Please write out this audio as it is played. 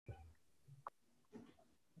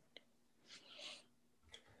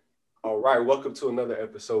All right, welcome to another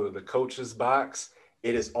episode of the Coach's Box.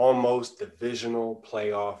 It is almost divisional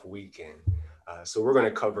playoff weekend. So we're going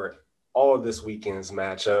to cover all of this weekend's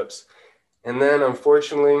matchups. And then,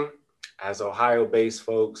 unfortunately, as Ohio-based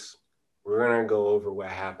folks, we're going to go over what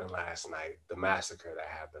happened last night, the massacre that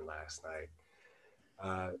happened last night.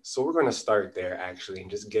 So we're going to start there, actually,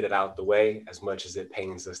 and just get it out the way as much as it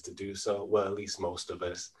pains us to do so. Well, at least most of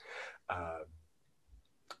us.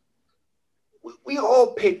 We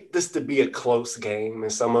all picked this to be a close game,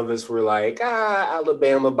 and some of us were like,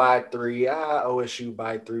 Alabama by 3, OSU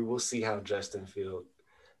by 3. We'll see how Justin Field,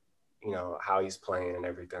 how he's playing and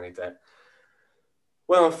everything like that.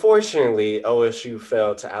 Well, unfortunately, OSU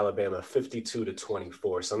fell to Alabama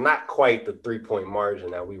 52-24, so not quite the 3-point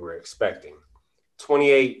margin that we were expecting.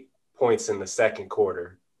 28 points in the second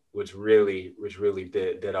quarter, which really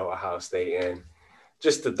did Ohio State in.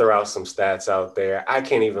 Just to throw out some stats out there, I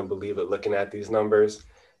can't even believe it looking at these numbers.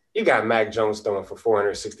 You got Mac Jones throwing for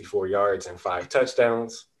 464 yards and 5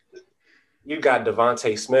 touchdowns. You got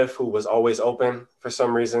Devontae Smith, who was always open for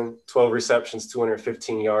some reason, 12 receptions,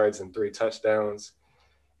 215 yards, and 3 touchdowns.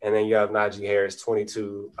 And then you have Najee Harris,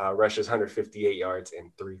 22 rushes, 158 yards, and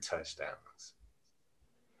 3 touchdowns.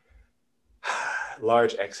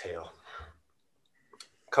 Large exhale.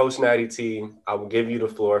 Coach Natty T, I will give you the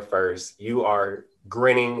floor first. You are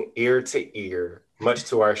grinning ear to ear, much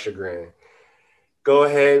to our chagrin. Go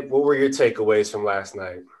ahead. What were your takeaways from last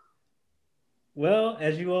night? Well,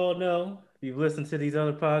 as you all know, if you've listened to these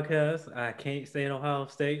other podcasts, I can't stay in Ohio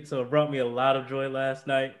State, so it brought me a lot of joy last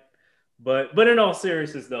night. But in all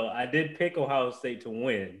seriousness, though, I did pick Ohio State to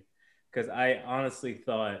win because I honestly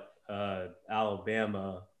thought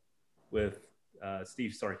Alabama with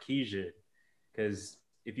Steve Sarkisian, because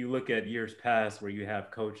if you look at years past where you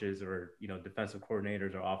have coaches or, defensive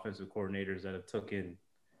coordinators or offensive coordinators that have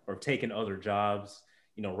taken other jobs,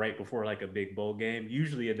 right before like a big bowl game,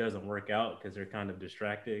 usually it doesn't work out because they're kind of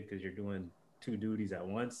distracted because you're doing 2 duties at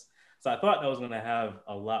once. So I thought that was going to have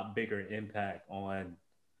a lot bigger impact on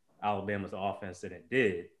Alabama's offense than it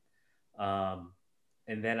did. And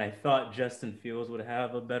then I thought Justin Fields would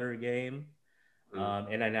have a better game.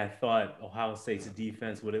 And then I thought Ohio State's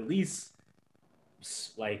defense would at least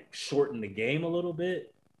like shorten the game a little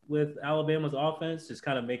bit with Alabama's offense, just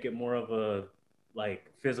kind of make it more of a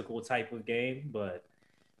like physical type of game. But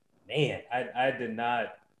man, I did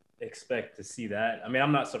not expect to see that. I mean,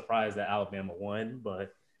 I'm not surprised that Alabama won,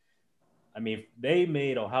 but I mean, they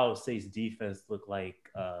made Ohio State's defense look like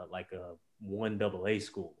a 1AA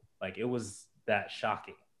school. Like it was that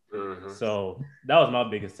shocking. Mm-hmm. So that was my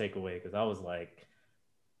biggest takeaway because I was like,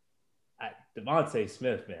 Devontae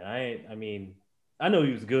Smith, man. I know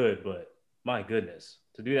he was good, but my goodness,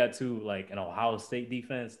 to do that to like an Ohio State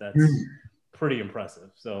defense, that's pretty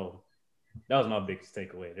impressive. So that was my biggest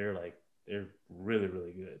takeaway. They're really,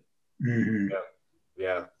 really good. Mm-hmm.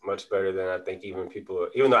 Yeah, much better than I think even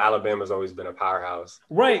though Alabama's always been a powerhouse.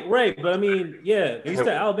 Right. But I mean, yeah, you said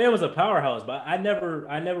Alabama's a powerhouse, but I never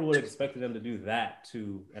would have expected them to do that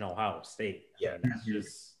to an Ohio State. Yeah,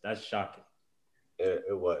 that's shocking.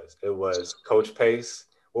 It was. Coach Pace,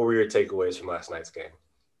 what were your takeaways from last night's game?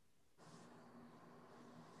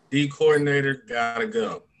 D coordinator gotta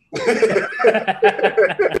go. D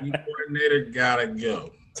coordinator gotta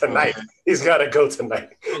go. Tonight. Okay. He's got to go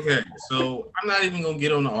tonight. Okay, so I'm not even going to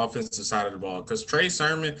get on the offensive side of the ball because Trey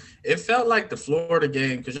Sermon, it felt like the Florida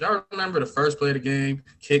game because y'all remember the first play of the game,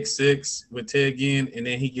 kick 6 with Ted Ginn, and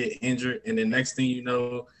then he get injured, and then next thing you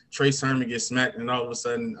know, Trey Sermon gets smacked, and all of a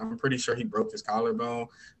sudden, I'm pretty sure he broke his collarbone.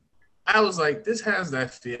 I was like, this has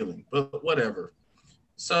that feeling, but whatever.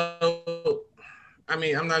 So, I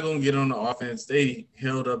mean, I'm not going to get on the offense. They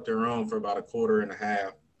held up their own for about a quarter and a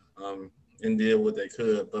half. And did what they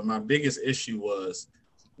could. But my biggest issue was,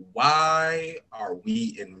 why are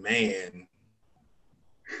we in man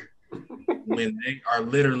when they are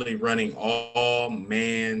literally running all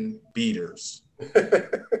man beaters? Literally,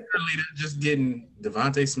 they're just getting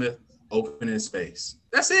Devontae Smith open in space.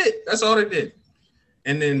 That's it. That's all they did.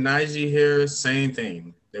 And then Najee Harris, same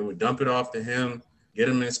thing. They would dump it off to him, get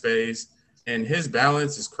him in space. And his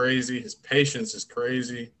balance is crazy. His patience is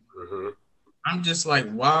crazy. Mm-hmm. I'm just like,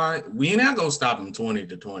 why? We're not going to stop them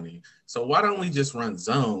 20-20. So why don't we just run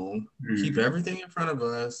zone, keep everything in front of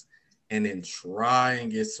us, and then try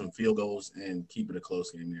and get some field goals and keep it a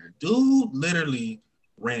close game there? Dude literally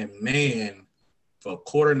ran man for a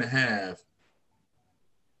quarter and a half.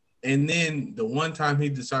 And then the one time he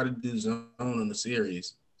decided to do zone in the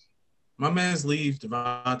series, my man's leaves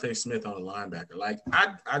Devontae Smith on the linebacker. Like,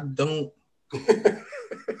 I don't –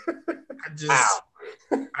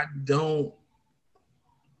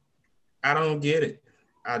 I don't get it.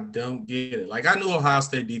 I don't get it. Like, I knew Ohio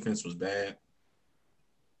State defense was bad,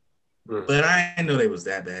 Mm. but I didn't know they was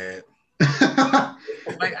that bad.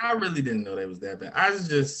 Like, I really didn't know they was that bad.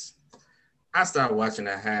 I started watching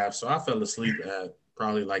that half, so I fell asleep at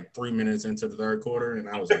probably like 3 minutes into the third quarter, and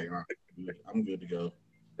I was like, all right, I'm good to go.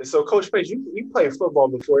 So, Coach Pace, you played football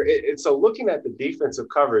before. So looking at the defensive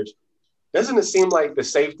coverage, doesn't it seem like the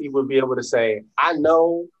safety would be able to say, I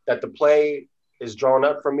know that the play is drawn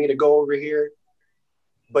up for me to go over here,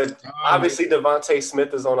 but obviously Devontae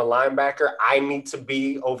Smith is on a linebacker. I need to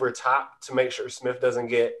be over top to make sure Smith doesn't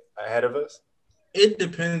get ahead of us? It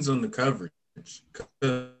depends on the coverage.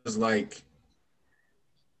 Because, like,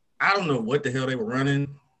 I don't know what the hell they were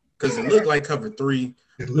running because it looked like cover three.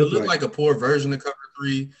 It looked like a poor version of cover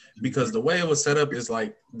three because the way it was set up is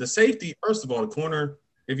like the safety, first of all, the corner,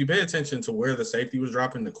 if you pay attention to where the safety was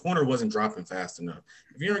dropping, the corner wasn't dropping fast enough.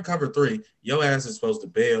 If you're in cover three, your ass is supposed to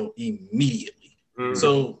bail immediately. Mm-hmm.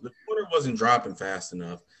 So the corner wasn't dropping fast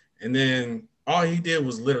enough. And then all he did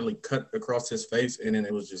was literally cut across his face, and then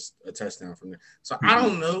it was just a touchdown from there. So I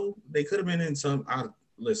don't know. They could have been in some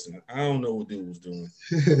listen, I don't know what dude was doing.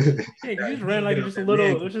 Yeah, you just ran like just a little.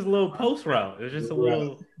 It was just a little post route. It was just a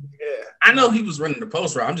little. Yeah, I know he was running the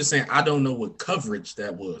post route. I'm just saying I don't know what coverage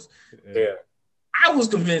that was. Yeah, I was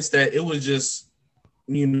convinced that it was just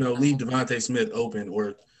leave Devontae Smith open,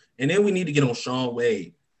 and then we need to get on Sean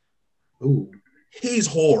Wade. Ooh, he's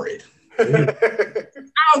horrid.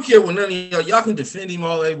 I don't care what none of y'all can defend him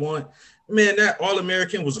all they want. Man, that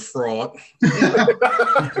All-American was a fraud.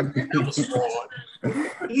 That was fraud.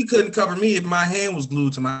 He couldn't cover me if my hand was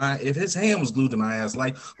glued to if his hand was glued to my ass.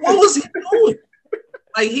 Like, what was he doing?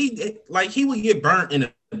 He would get burnt in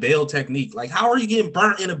a bail technique. Like, how are you getting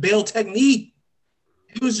burnt in a bail technique?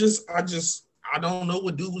 It was just, I don't know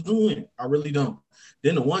what dude was doing. I really don't.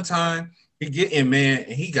 Then the one time he get in, man,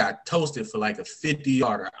 and he got toasted for like a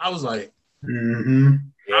 50-yarder. I was like,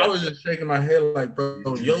 I was just shaking my head like,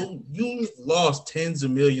 bro, you lost tens of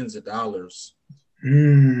millions of dollars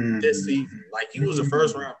this season. Like, you was a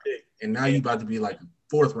first-round pick, and now you about to be like a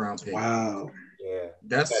fourth-round pick. Wow. Yeah.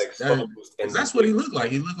 That's what he looked like.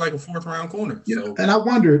 He looked like a fourth-round corner. Yeah. So. And I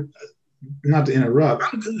wondered, not to interrupt.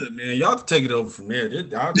 I'm good, man. Y'all can take it over from there.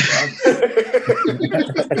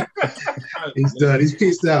 He's done. He's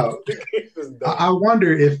peaced out. I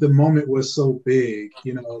wonder if the moment was so big.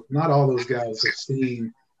 Not all those guys have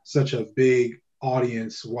seen such a big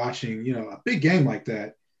audience watching, a big game like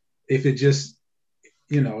that. If it just,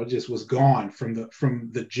 it just was gone from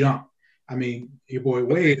the jump. I mean, your boy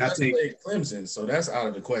Wade, I think Clemson, so that's out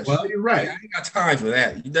of the question. Well, you're right. I ain't got time for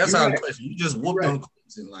that. That's out of the question. You just whooped on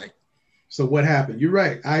Clemson, like. So what happened? You're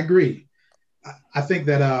right. I agree. I think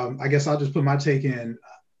that I guess I'll just put my take in.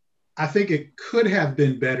 I think it could have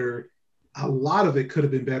been better. A lot of it could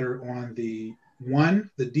have been better on the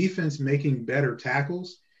defense making better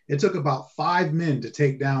tackles. It took about 5 men to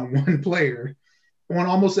take down one player on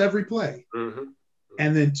almost every play. Mm-hmm.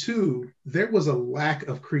 And then 2, there was a lack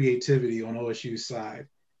of creativity on OSU's side.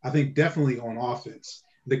 I think definitely on offense.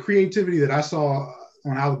 The creativity that I saw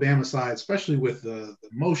on Alabama's side, especially with the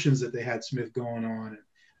motions that they had Smith going on and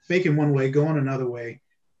faking one way, going another way,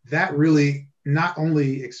 that really not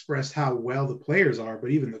only expressed how well the players are, but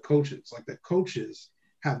even the coaches. Like, the coaches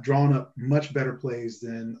have drawn up much better plays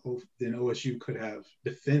than OSU could have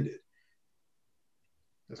defended.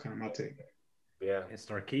 That's kind of my take. Yeah. It's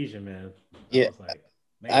Sarkisian, man.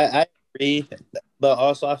 I agree. But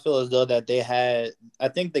also I feel as though that I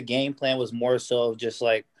think the game plan was more so just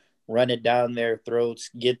like run it down their throats,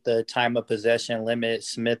 get the time of possession limit,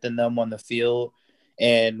 Smith and them on the field.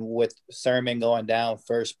 And with Sermon going down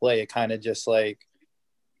first play, it kind of just like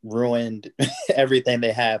ruined everything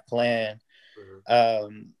they had planned.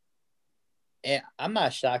 Mm-hmm. And I'm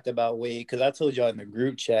not shocked about Wade because I told y'all in the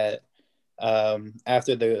group chat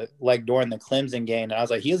after during the Clemson game, and I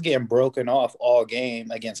was like, he was getting broken off all game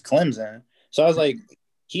against Clemson. So I was like,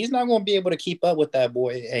 he's not going to be able to keep up with that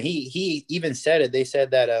boy. And he even said it. They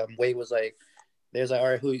said that Wade was like, there's like, all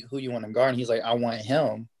right, who you want to guard? And he's like, I want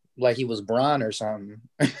him. Like he was Braun or something.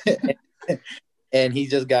 And he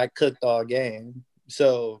just got cooked all game.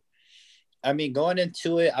 So, I mean, going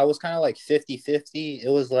into it, I was kind of like 50-50. It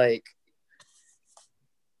was like,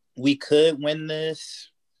 we could win this,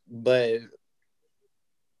 but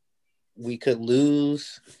we could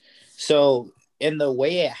lose. So, in the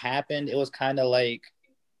way it happened, it was kind of like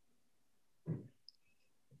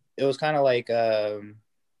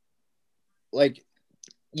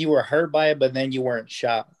you were hurt by it, but then you weren't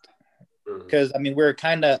shocked. Because, I mean, we were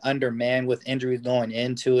kind of undermanned with injuries going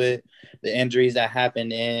into it, the injuries that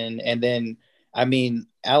happened and then, I mean,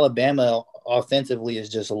 Alabama offensively is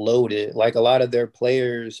just loaded. Like a lot of their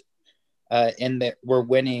players were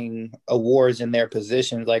winning awards in their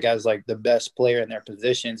positions, like as like the best player in their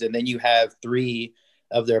positions. And then you have 3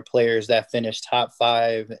 of their players that finished top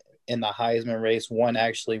 5 in the Heisman race, one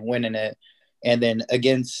actually winning it. And then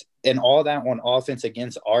and all that on offense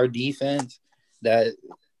against our defense, that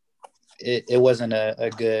it wasn't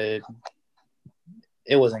it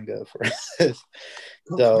wasn't good for us.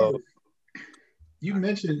 So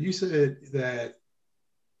you said that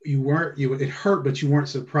it hurt, but you weren't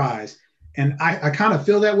surprised. And I kind of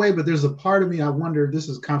feel that way, but there's a part of me, I wonder, this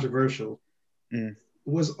is controversial.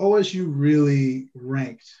 Was OSU really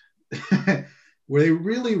ranked? Were they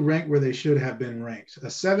really ranked where they should have been ranked? A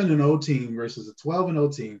 7-0 team versus a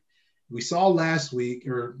 12-0 team. We saw last week,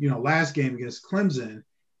 or last game against Clemson.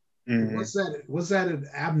 Was that an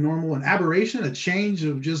aberration, a change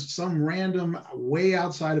of just some random, way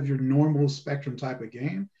outside of your normal spectrum type of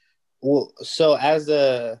game? Well, so as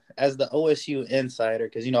the OSU insider,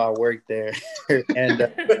 because I worked there,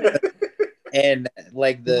 and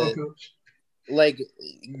like like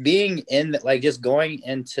being in like just going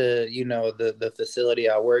into the facility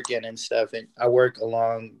I work in and stuff, and I work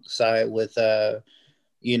alongside with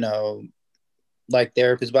like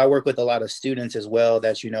therapists, but I work with a lot of students as well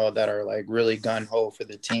that that are like really gung-ho for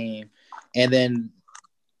the team. And then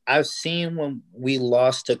I've seen when we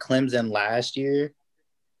lost to Clemson last year,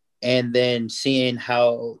 and then seeing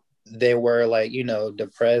how they were like,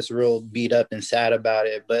 depressed, real beat up and sad about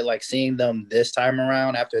it. But like seeing them this time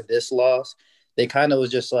around after this loss, they kind of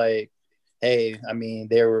was just like, hey, I mean,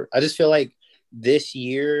 I just feel like this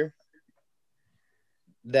year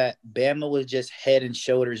that Bama was just head and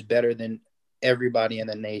shoulders better than everybody in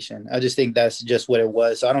the nation. I just think that's just what it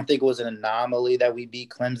was. So I don't think it was an anomaly that we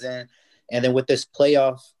beat Clemson. And then with this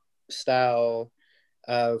playoff style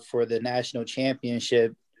for the national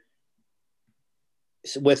championship,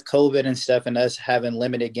 with COVID and stuff and us having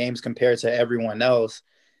limited games compared to everyone else,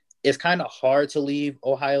 it's kind of hard to leave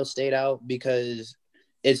Ohio State out because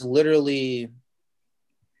it's literally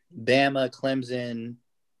Bama, Clemson,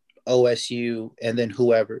 OSU, and then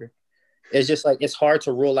whoever. It's just like, it's hard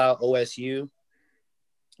to rule out OSU.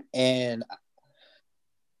 And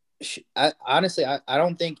honestly, I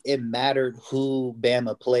don't think it mattered who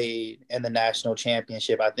Bama played in the national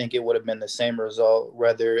championship. I think it would have been the same result,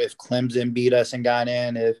 whether if Clemson beat us and got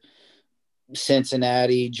in, if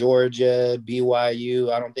Cincinnati, Georgia,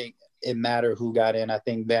 BYU, I don't think it mattered who got in. I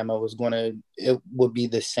think Bama it would be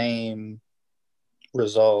the same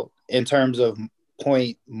result in terms of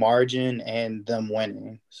point margin and them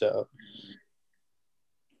winning. So,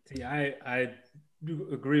 see, I do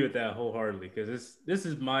agree with that wholeheartedly, because this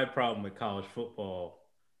is my problem with college football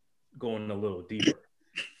going a little deeper.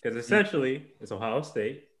 Because essentially, it's Ohio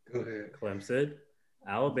State, Clemson,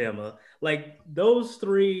 Alabama. Like, those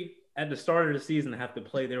 3 at the start of the season have to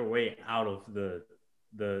play their way out of the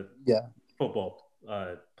football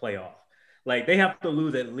playoff. Like, they have to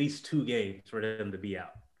lose at least 2 games for them to be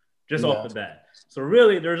out, just off the bat. So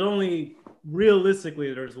really, there's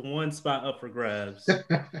one spot up for grabs.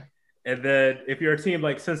 And then if you're a team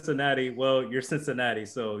like Cincinnati, well, you're Cincinnati,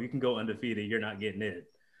 so you can go undefeated. You're not getting in.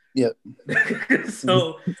 Yep.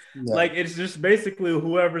 So, like, it's just basically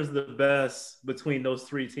whoever's the best between those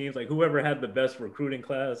 3 teams, like whoever had the best recruiting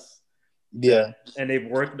class. Yeah. And they've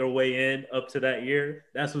worked their way in up to that year,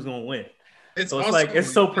 that's who's going to win. It's like,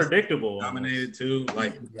 it's so predictable. Dominated too.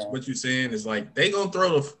 Like, what you're saying is like, they going to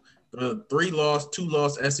throw the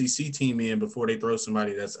 2-loss SEC team in before they throw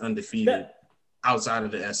somebody that's undefeated outside of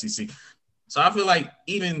the SEC. So I feel like,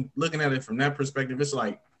 even looking at it from that perspective, it's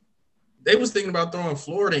like they was thinking about throwing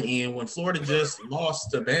Florida in when Florida just lost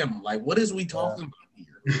to Bama. Like, what is we talking about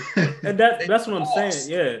here? And that's what I'm saying.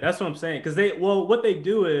 Yeah, that's what I'm saying. Because what they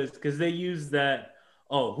do is, because they use that,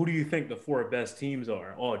 who do you think the 4 best teams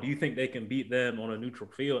are? Do you think they can beat them on a neutral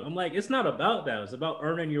field? I'm like, it's not about that. It's about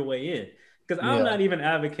earning your way in. Because I'm not even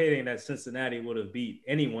advocating that Cincinnati would have beat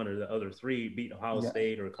any one of the other 3, beat Ohio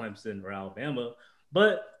State or Clemson or Alabama.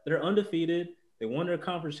 But they're undefeated. They won their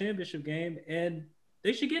conference championship game, and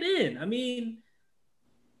they should get in. I mean,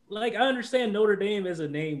 like, I understand Notre Dame is a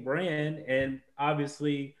name brand, and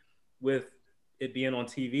obviously with it being on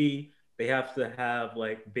TV, they have to have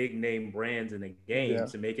like big name brands in the game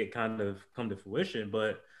to make it kind of come to fruition.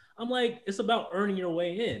 But I'm like, it's about earning your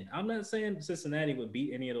way in. I'm not saying Cincinnati would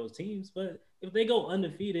beat any of those teams, but if they go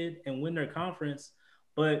undefeated and win their conference,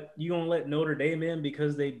 but you gonna let Notre Dame in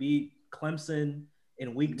because they beat Clemson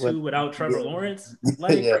in week 2 without Trevor Lawrence?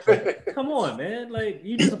 Like, come on, man. Like,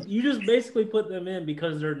 you just basically put them in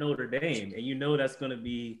because they're Notre Dame, and that's gonna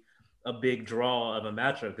be a big draw of a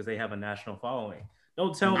matchup because they have a national following.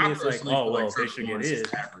 Don't tell me it's like, oh, well, they should get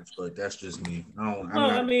his. Average, but that's just me. I'm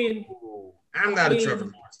not a Trevor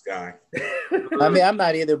Lawrence guy. I mean, I'm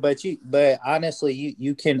not either, but honestly,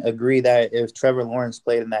 you can agree that if Trevor Lawrence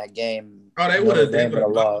played in that game, they would have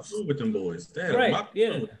lost with them boys. Right?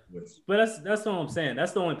 Yeah. But that's what I'm saying.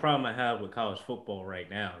 That's the only problem I have with college football right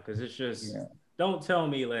now, because it's just don't tell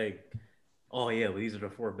me like, oh yeah, well, these are the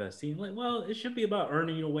 4 best teams. Like, well, it should be about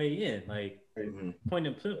earning your way in, like point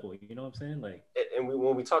and simple. You know what I'm saying? Like, and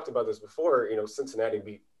when we talked about this before, Cincinnati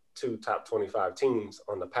beat 2 top 25 teams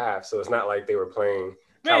on the path, so it's not like they were playing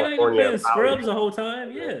California playing scrubs the whole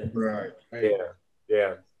time. Yeah, right.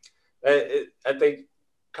 Yeah. I think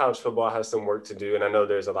college football has some work to do, and I know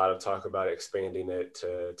there's a lot of talk about expanding it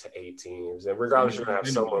to 8 teams, and regardless, you're gonna have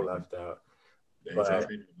someone left out.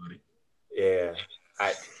 But yeah,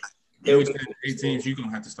 it was 8 teams. You're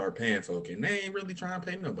gonna have to start paying folk, and they ain't really trying to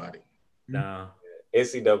pay nobody. Nah.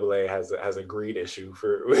 NCAA has a greed issue.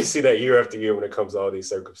 We see that year after year when it comes to all these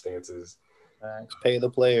circumstances. Pay the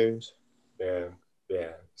players.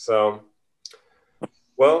 Yeah. So,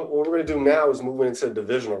 well, what we're going to do now is move into the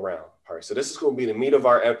divisional round part. So this is going to be the meat of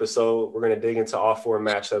our episode. We're going to dig into all 4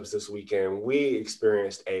 matchups this weekend. We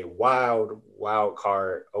experienced a wild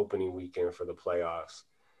card opening weekend for the playoffs.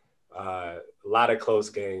 A lot of close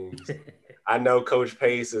games. I know Coach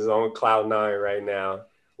Pace is on cloud 9 right now,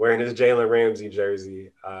 wearing his Jalen Ramsey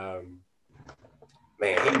jersey.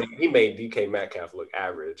 Man, he made DK Metcalf look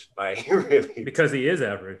average. Like, he really because he is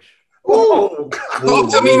average. Oh, talk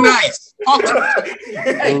to me nice. Talk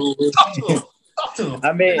to him.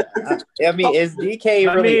 I mean, is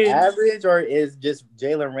DK really average, or is just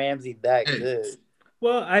Jalen Ramsey that good?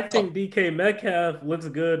 Well, I think DK Metcalf looks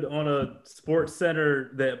good on a Sports Center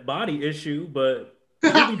that body issue, but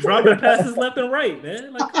he'll be dropping passes left and right,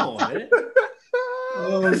 man. Like, come on, man.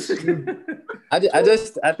 I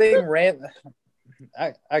think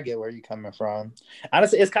I get where you're coming from.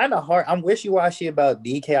 Honestly, it's kind of hard. I'm wishy-washy about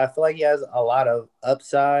DK. I feel like he has a lot of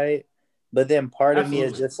upside, but then part of me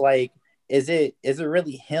is just like, is it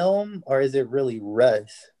really him or is it really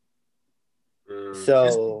Russ?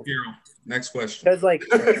 So next question. Because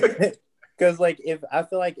if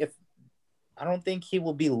I don't think he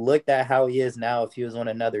will be looked at how he is now if he was on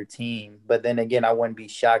another team. But then again, I wouldn't be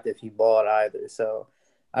shocked if he balled either. So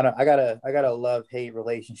I got a love-hate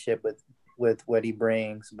relationship with what he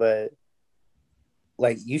brings, but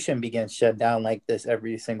like, you shouldn't be getting shut down like this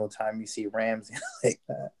every single time you see Ramsey like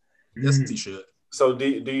that. Yes, he should. So do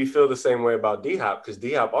you feel the same way about D-Hop? Because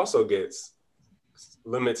D-Hop also gets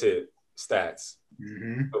limited stats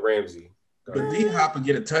for Ramsey. But D-Hop would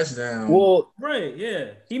get a touchdown. Well, right,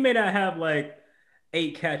 yeah. He may not have like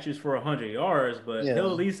 8 catches for 100 yards, but he'll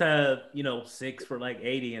at least have 6 for like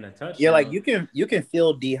 80 and a touchdown. Yeah, like you can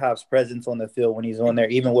feel D-Hop's presence on the field when he's on there,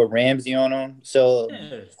 even with Ramsey on him. So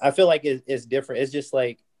I feel like it's different. It's just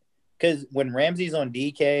like, because when Ramsey's on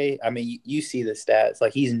DK, I mean, you see the stats.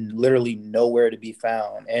 Like, he's literally nowhere to be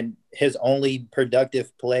found, and his only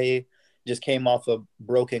productive play just came off of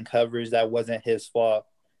broken coverage that wasn't his fault.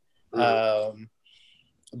 But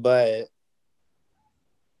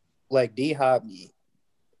like D-Hop,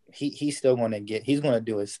 he's still going to he's going to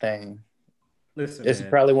do his thing. Listen, this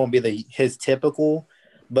probably won't be his typical,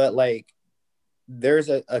 but like, there's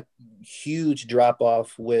a huge drop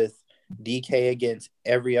off with DK against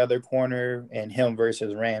every other corner and him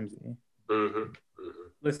versus Ramsey.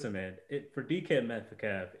 Listen, man, for DK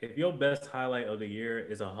Metcalf, if your best highlight of the year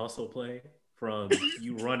is a hustle play from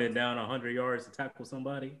you running down 100 yards to tackle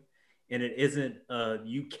somebody, and it isn't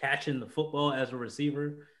you catching the football as a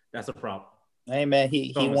receiver, that's a problem. Hey, man,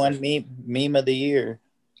 he won meme of the year.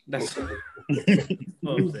 That's what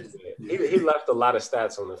I'm saying. He left a lot of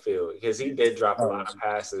stats on the field because he did drop a lot of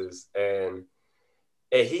passes, and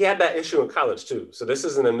he had that issue in college too. So this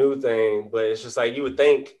isn't a new thing, but it's just like, you would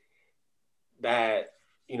think that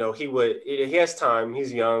he has time,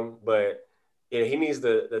 he's young, but he needs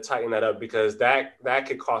to tighten that up, because that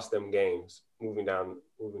could cost them games moving down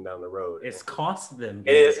the road. It's cost them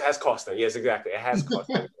games. It has cost them. Yes, exactly. It has cost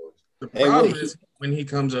them games. The problem is when he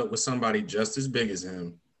comes up with somebody just as big as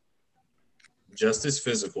him, just as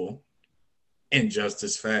physical, and just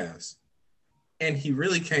as fast, and he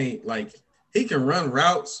really can't, like, he can run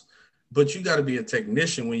routes, but you got to be a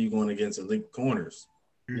technician when you're going against elite corners.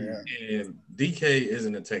 Yeah. And DK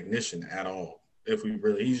isn't a technician at all. If we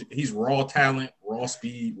really, he's raw talent, raw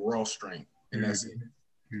speed, raw strength, and that's it.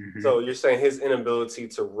 So you're saying his inability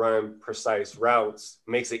to run precise routes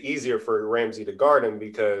makes it easier for Ramsey to guard him,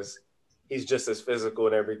 because he's just as physical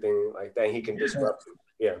and everything like that. He can disrupt him.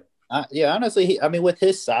 Yeah. Honestly, with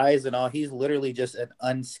his size and all, he's literally just an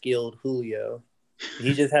unskilled Julio.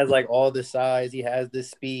 He just has like all the size. He has the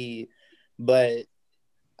speed, but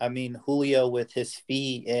I mean Julio with his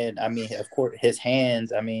feet and I mean of course his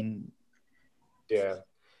hands. I mean, Yeah.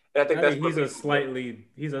 And I think I that's think what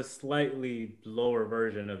he's a slightly lower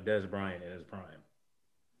version of Des Bryant in his prime.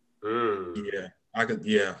 Yeah, I could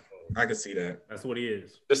see that. That's what he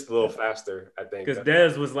is. Just a little faster, I think. Because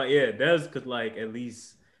Des was like, Des could like at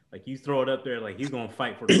least like you throw it up there, like he's gonna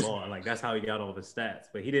fight for the ball, and like that's how he got all the stats.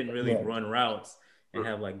 But he didn't really run routes and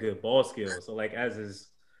have like good ball skills. So like as his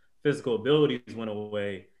physical abilities went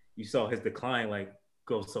away, you saw his decline like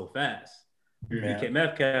go so fast. DK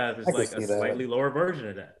Metcalf is like a slightly lower version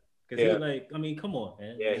of that. Because he like, I mean, come on,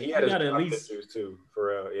 man. Yeah, like, he had his at least issues too, for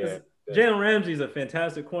real. Yeah. Jalen Ramsey's a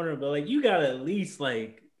fantastic corner, but like you gotta at least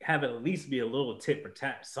like have it at least be a little tit for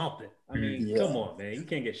tat something. I mean, come on, man. You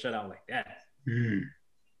can't get shut out like that.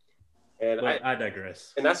 And I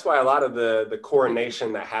digress. And that's why a lot of the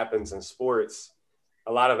coronation that happens in sports,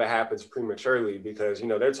 a lot of it happens prematurely because, you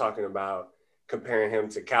know, they're talking about comparing him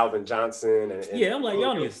to Calvin Johnson. And I'm like,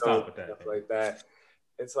 y'all need to stop with that. Stuff like that.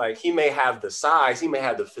 It's like he may have the size, he may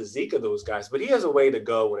have the physique of those guys, but he has a way to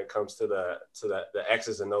go when it comes to the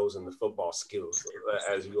X's and O's and the football skills,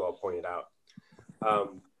 as you all pointed out.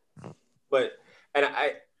 But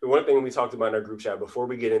one thing we talked about in our group chat before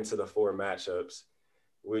we get into the 4 matchups,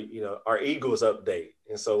 our Eagles update.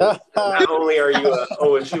 And so not only are you an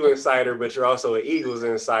OSU insider, but you're also an Eagles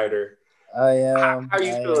insider. I am. How are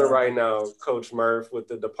you feeling right now, Coach Murph, with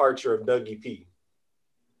the departure of Dougie P?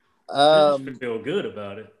 I feel good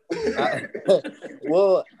about it.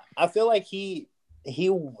 Well, I feel like he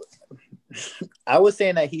I was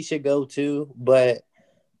saying that he should go too, but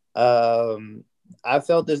I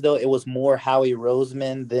felt as though it was more Howie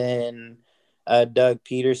Roseman than Doug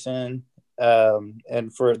Peterson.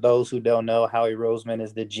 And for those who don't know, Howie Roseman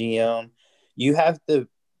is the GM. You have to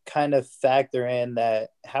kind of factor in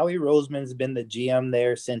that Howie Roseman's been the GM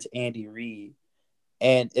there since Andy Reid.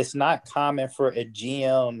 And it's not common for a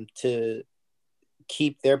GM to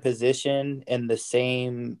keep their position in the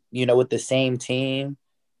same, with the same team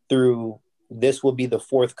through this will be the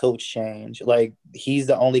 4th coach change. Like he's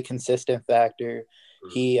the only consistent factor.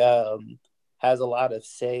 He has a lot of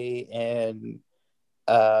say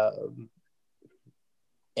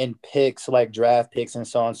in picks, like draft picks and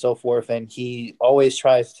so on and so forth. And he always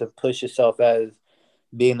tries to push himself as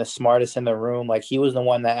being the smartest in the room. Like he was the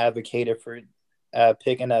one that advocated for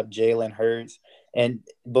picking up Jalen Hurts. And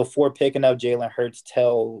before picking up Jalen Hurts,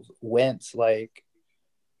 tells Wentz, like,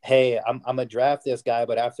 hey, I'm going to draft this guy,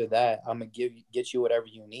 but after that, I'm going to get you whatever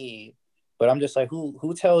you need. But I'm just like,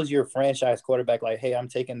 who tells your franchise quarterback, like, hey, I'm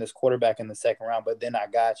taking this quarterback in the 2nd round, but then I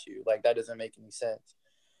got you. Like, that doesn't make any sense.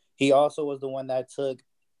 He also was the one that took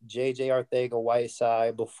J.J.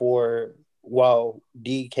 Arcega-Whiteside while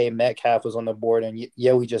DK Metcalf was on the board. And,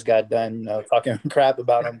 we just got done talking crap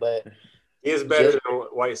about him, but – he is better than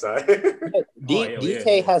Whiteside.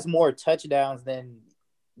 DK has more touchdowns than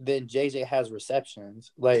JJ has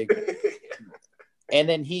receptions. Like, and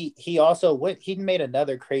then he also he made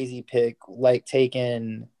another crazy pick, like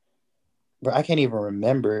taking, bro, I can't even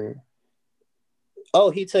remember. Oh,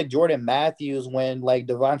 he took Jordan Matthews when like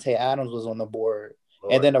Devontae Adams was on the board,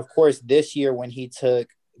 and then of course this year when he took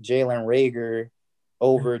Jalen Reagor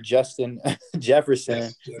over Justin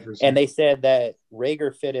Jefferson. And they said that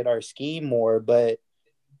Reagor fitted our scheme more, but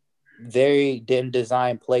they didn't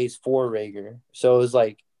design plays for Reagor. So it was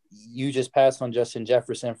like you just passed on Justin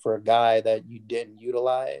Jefferson for a guy that you didn't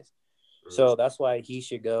utilize. So that's why he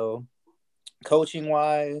should go. Coaching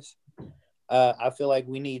wise, I feel like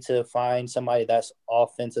we need to find somebody that's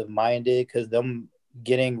offensive minded, because them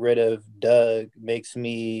getting rid of Doug lets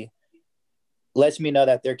me know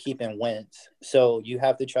that they're keeping Wentz. So you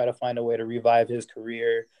have to try to find a way to revive his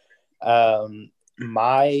career.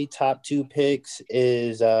 My top 2 picks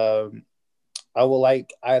is I will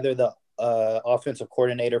like either the offensive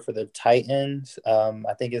coordinator for the Titans.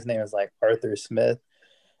 I think his name is like Arthur Smith,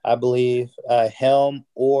 I believe. Him,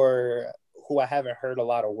 or who I haven't heard a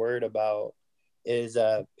lot of word about is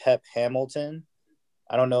Pep Hamilton.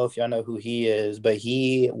 I don't know if y'all know who he is, but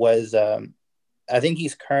he was I think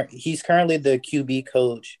he's currently the QB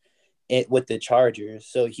coach with the Chargers.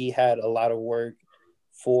 So he had a lot of work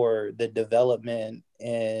for the development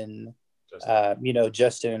in,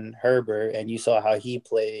 Justin Herbert, and you saw how he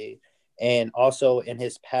played. And also in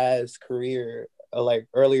his past career, like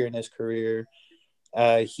earlier in his career,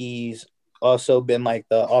 he's also been like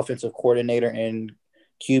the offensive coordinator and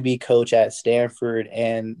QB coach at Stanford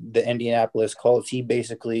and the Indianapolis Colts. He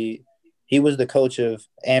was the coach of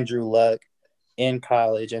Andrew Luck in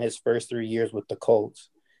college in his first 3 years with the Colts.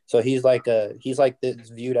 So he's like this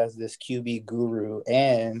viewed as this QB guru,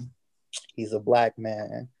 and he's a black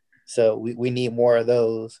man. So we need more of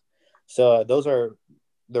those. So those are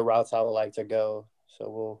the routes I would like to go.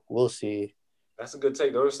 So we'll see. That's a good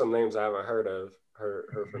take. Those are some names I haven't heard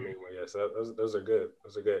from anyone yet. So those are good.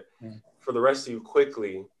 Those are good. Mm. For the rest of you,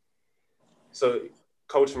 quickly. So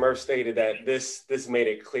Coach Murph stated that this made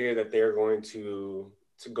it clear that they're going to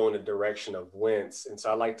go in the direction of Wentz. And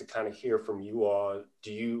so I'd like to kind of hear from you all.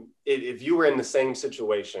 If you were in the same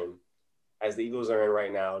situation as the Eagles are in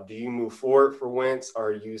right now, do you move forward for Wentz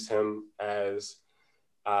or use him as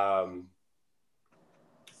a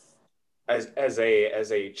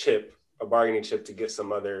chip, a bargaining chip to get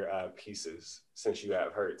some other pieces since you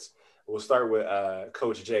have Hurts? We'll start with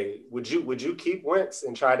Coach Jay. Would you keep Wentz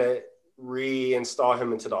and try to reinstall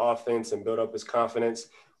him into the offense and build up his confidence,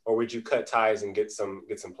 or would you cut ties and get some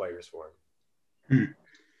players for him?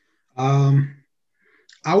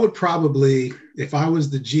 I would probably, if I was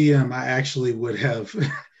the GM, I actually would have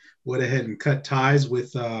went ahead and cut ties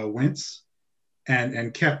with Wentz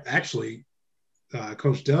and kept actually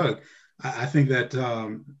Coach Doug. I think that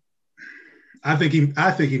I think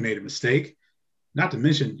he made a mistake. Not to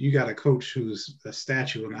mention, you got a coach who's a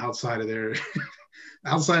statue on the outside of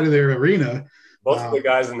their arena. Both of the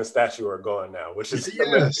guys in the statue are gone now, which is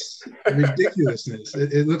ridiculousness.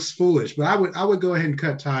 It looks foolish, but I would go ahead and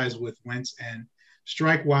cut ties with Wentz and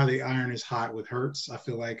strike while the iron is hot with Hurts. I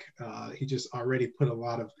feel like he just already put a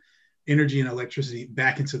lot of energy and electricity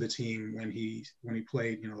back into the team when he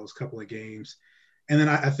played, those couple of games. And then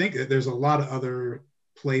I think that there's a lot of other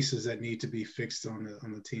places that need to be fixed on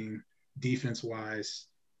the team, defense wise.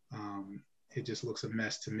 It just looks a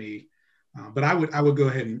mess to me. But I would go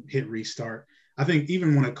ahead and hit restart. I think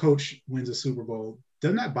even when a coach wins a Super Bowl,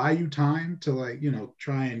 doesn't that buy you time to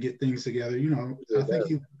try and get things together? I think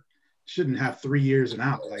you shouldn't have 3 years and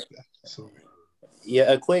out like that. So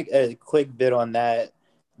yeah, a quick bit on that.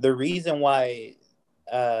 The reason why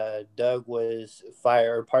Doug was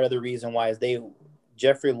fired, part of the reason why is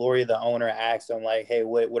Jeffrey Lurie, the owner, asked him like, "Hey,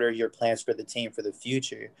 what are your plans for the team for the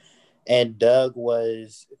future?" And Doug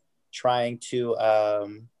was trying to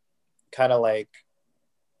kind of like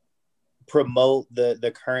promote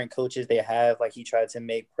the current coaches they have. Like he tried to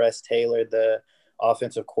make Press Taylor the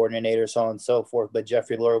offensive coordinator, so on and so forth. But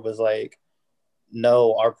Jeffrey Lurie was like,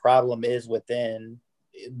 "No, our problem is within."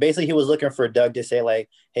 Basically, he was looking for Doug to say like,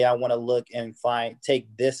 "Hey, I want to look and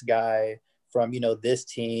take this guy from this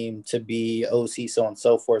team to be OC, so on and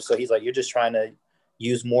so forth." So he's like, "You're just trying to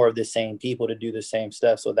use more of the same people to do the same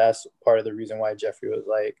stuff." So that's part of the reason why Jeffrey was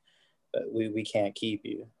like, "We can't keep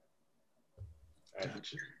you."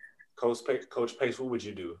 Gotcha. Coach Pace, what would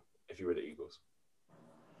you do if you were the Eagles?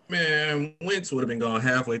 Man, Wentz would have been gone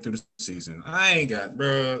halfway through the season. I ain't got,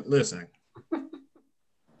 bro. Listen,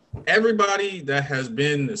 everybody that has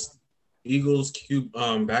been this Eagles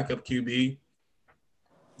backup QB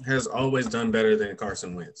has always done better than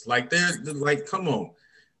Carson Wentz. Like they're like, come on,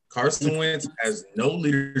 Carson Wentz has no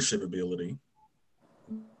leadership ability.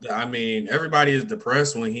 I mean, everybody is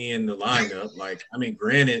depressed when he in the lineup. Like, I mean,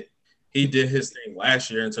 granted, he did his thing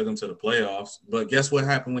last year and took him to the playoffs. But guess what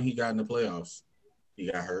happened when he got in the playoffs?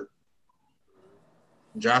 He got hurt.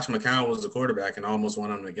 Josh McCown was the quarterback and almost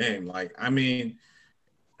won him the game. Like, I mean,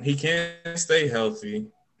 he can't stay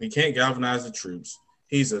healthy. He can't galvanize the troops.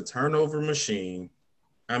 He's a turnover machine.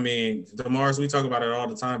 I mean, DeMars, we talk about it all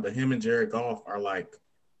the time, but him and Jared Goff are like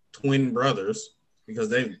twin brothers because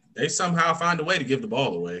they somehow find a way to give the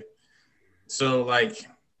ball away. So, like,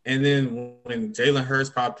 and then when Jalen Hurts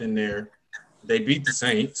popped in there, they beat the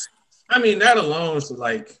Saints. I mean, that alone is to,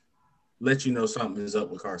 like, let you know something is up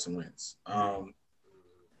with Carson Wentz. And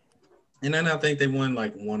then I think they won,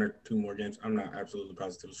 like, 1 or 2 more games. I'm not absolutely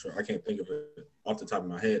positive sure. I can't think of it off the top of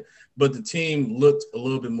my head. But the team looked a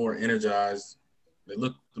little bit more energized. They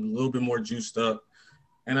looked a little bit more juiced up.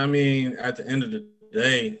 And, I mean, at the end of the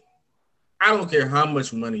day, I don't care how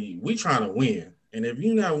much money – we trying to win. And if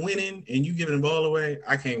you're not winning and you giving the ball away,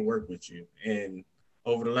 I can't work with you. And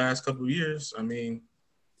over the last couple of years, I mean,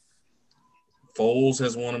 Foles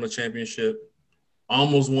has won him a championship,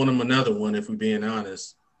 almost won him another one, if we're being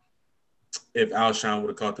honest, if Alshon would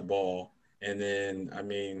have caught the ball. And then, I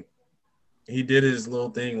mean, he did his little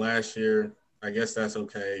thing last year. I guess that's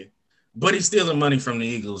okay. But he's stealing money from the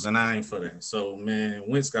Eagles, and I ain't for that. So, man,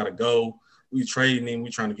 Wentz got to go. We trading him. We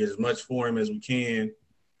trying to get as much for him as we can.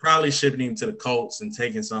 Probably shipping him to the Colts and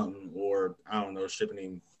taking something, or I don't know, shipping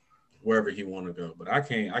him wherever he want to go. But I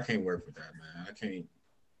can't work with that, man. I can't.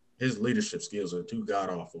 His leadership skills are too god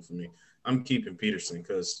awful for me. I'm keeping Peterson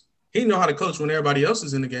because he know how to coach when everybody else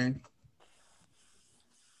is in the game.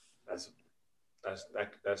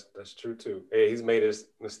 That's true too. Yeah, he's made his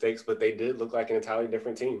mistakes, but they did look like an entirely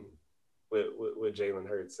different team with Jalen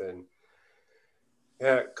Hurts. And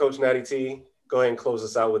yeah, Coach Natty T, go ahead and close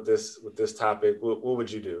us out with this topic. What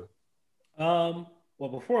would you do? Well,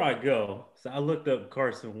 before I go, so I looked up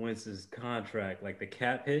Carson Wentz's contract, like the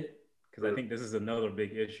cap hit, because I think this is another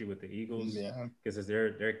big issue with the Eagles. Yeah, because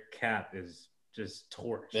their cap is just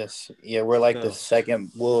torched. yes, yeah, we're like the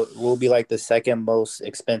second. We'll be like the second most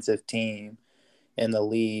expensive team in the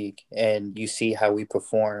league, and you see how we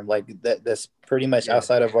perform. Like that's pretty much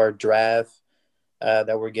outside of our draft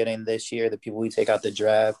that we're getting this year. The people we take out the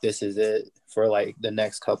draft, this is it for like the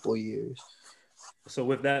next couple of years. So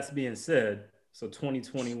with that being said, so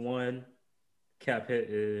 2021 cap hit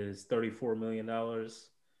is $34 million.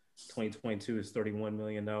 2022 is $31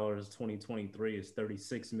 million. 2023 is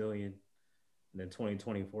 $36 million. And then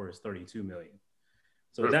 2024 is $32 million.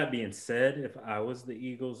 So with that being said, if I was the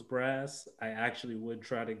Eagles brass, I actually would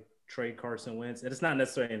try to trade Carson Wentz. And it's not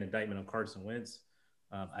necessarily an indictment on Carson Wentz.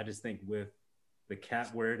 I just think with the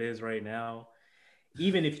cap where it is right now,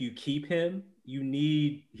 even if you keep him,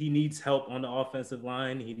 he needs help on the offensive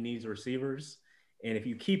line. He needs receivers. And if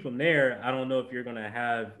you keep him there, I don't know if you're going to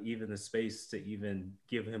have even the space to even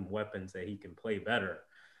give him weapons that he can play better.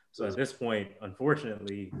 So at this point,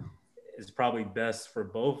 unfortunately, it's probably best for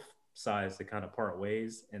both sides to kind of part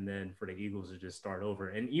ways, and then for the Eagles to just start over.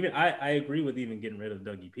 And even I agree with even getting rid of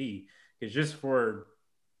Dougie P, because just for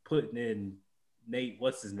putting in Nate,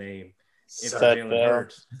 what's his name, Jalen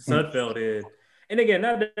Hurts, Sudfeld did. And again,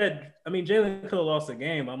 not that Jalen could have lost the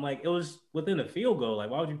game. I'm like, it was within a field goal.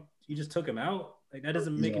 Like, why would you just took him out? Like, that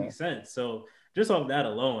doesn't make any sense. So just off that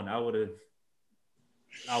alone, I would have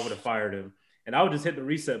fired him, and I would just hit the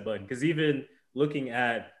reset button. Because even looking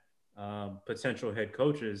at potential head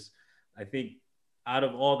coaches, I think out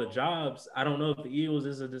of all the jobs, I don't know if the Eagles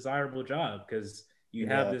is a desirable job, because you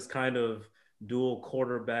have this kind of dual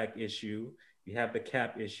quarterback issue. You have the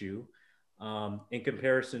cap issue in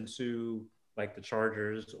comparison to like the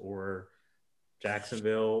Chargers or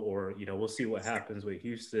Jacksonville, or we'll see what happens with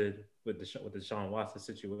Houston with the Deshaun Watson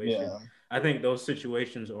situation. Yeah. I think those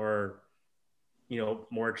situations are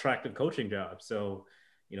more attractive coaching jobs. So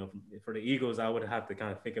for the Eagles, I would have to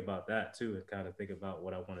kind of think about that too, and kind of think about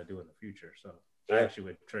what I want to do in the future. So I actually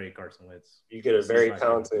would trade Carson Wentz. You get a very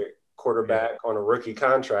talented quarterback on a rookie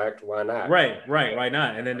contract. Why not? Right. Why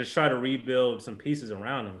not? And then just try to rebuild some pieces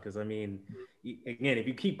around him. Because again, if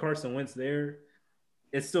you keep Carson Wentz there,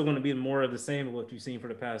 it's still going to be more of the same of what you've seen for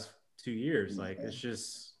the past 2 years. Like, it's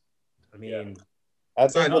just, I think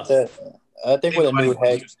with a new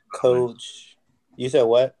head coach, you said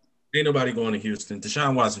what? Ain't nobody going to Houston.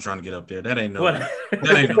 Deshaun Watson trying to get up there. That ain't no.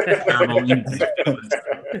 Vacation.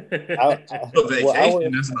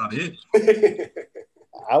 That's not it.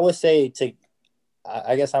 I would say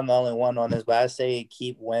I guess I'm the only one on this, but I say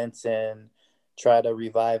keep Wentz and try to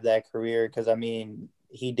revive that career, because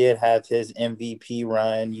he did have his MVP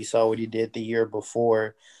run. You saw what he did the year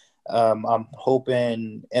before. I'm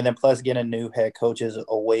hoping, and then plus getting a new head coach is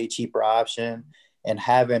a way cheaper option, and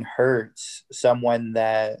having Hurts, someone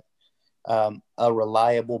that a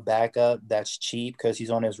reliable backup that's cheap because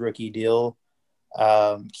he's on his rookie deal,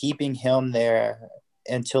 keeping him there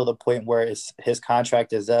until the point where his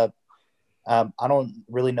contract is up. I don't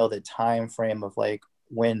really know the time frame of like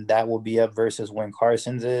when that will be up versus when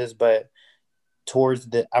Carson's is, but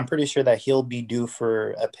I'm pretty sure that he'll be due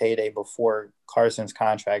for a payday before Carson's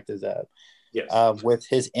contract is up. Yes. With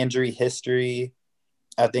his injury history,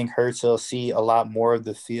 I think Hurts will see a lot more of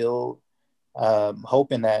the field.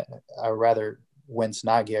 Hoping that rather Wentz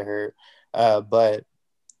not get hurt, but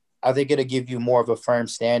I think it'll give you more of a firm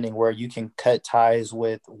standing where you can cut ties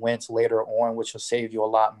with Wentz later on, which will save you a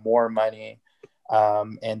lot more money,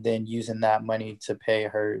 and then using that money to pay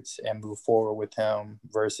Hurts and move forward with him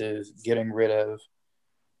versus getting rid of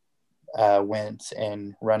Wentz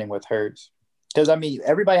and running with Hurts. Because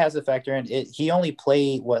everybody has to factor in it. He only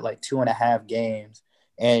played 2.5 games,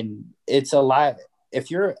 and it's a lot.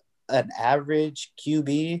 If you're an average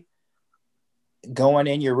QB going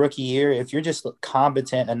in your rookie year, if you're just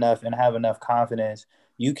competent enough and have enough confidence,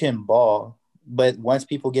 you can ball. But once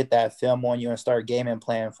people get that film on you and start gaming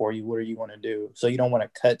plan for you, what are you going to do? So you don't want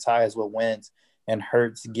to cut ties with Wentz, and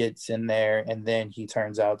Hurts gets in there and then he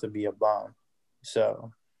turns out to be a bum.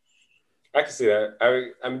 So I can see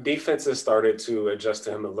that. Defenses started to adjust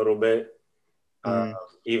to him a little bit,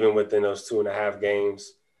 even within those 2.5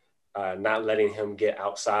 games. Not letting him get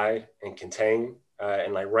outside and contain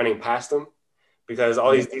and like running past him, because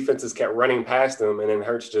all these defenses kept running past him, and then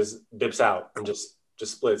Hurts just dips out and just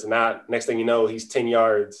splits. And now next thing you know, he's 10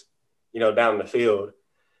 yards, down the field.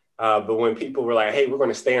 But when people were like, hey, we're going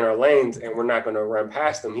to stay in our lanes and we're not going to run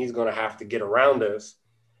past him, he's going to have to get around us.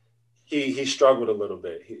 He struggled a little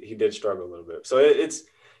bit. He did struggle a little bit. So it's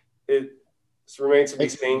remains to be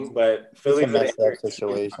seen. But Philly, it's a messed up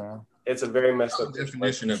situation. It's a very messed up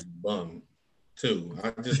definition of bum, too.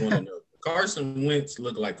 I just want to know. Carson Wentz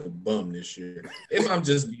looked like a bum this year. If I'm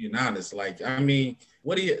just being honest, like, I mean,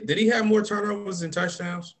 did he have more turnovers than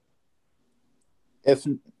touchdowns?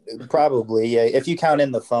 Probably, yeah. If you count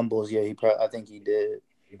in the fumbles, yeah, I think he did.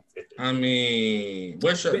 I mean,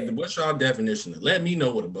 what's y'all definition? Let me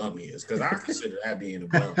know what a bum is, because I consider that being a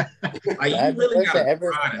bum. Like, you really got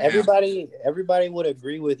everybody would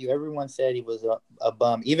agree with you. Everyone said he was a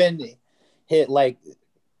bum. Even hit like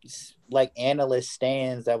analyst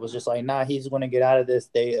stands that was just like, nah, he's going to get out of this.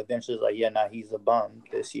 They eventually was like, yeah, nah, he's a bum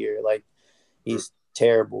this year. Like, he's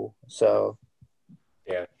terrible. So,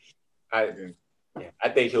 yeah, I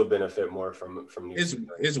think he'll benefit more from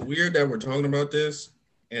It's weird that we're talking about this,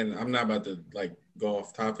 and I'm not about to like go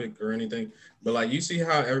off topic or anything, but like, you see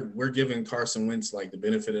how we're giving Carson Wentz like the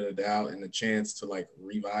benefit of the doubt and the chance to like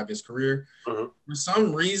revive his career. Mm-hmm. For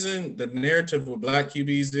some reason, the narrative with black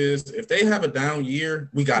QBs is if they have a down year,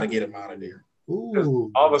 we got to get him out of there.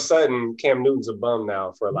 Ooh. All of a sudden, Cam Newton's a bum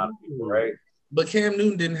now for a lot of people, right? But Cam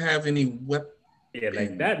Newton didn't have any weapon. Yeah,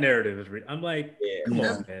 like that narrative is I'm like, come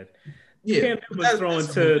on, man. Yeah, Cam Newton was throwing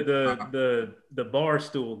to the bar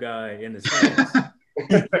stool guy in the stands.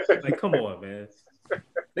 Like, come on, man.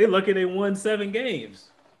 They lucky they won 7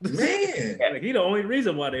 games. Man, like, he the only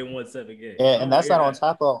reason why they won 7 games. Yeah, and that's not on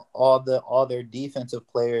top of all their defensive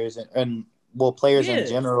players and players in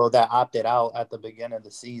general that opted out at the beginning of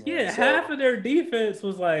the season. Yeah, so half of their defense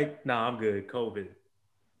was like, nah, I'm good, COVID.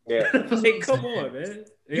 Yeah. Like, come on, man.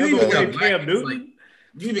 You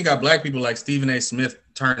even got black people like Stephen A. Smith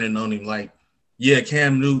turning on him like, yeah,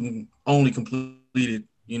 Cam Newton only completed,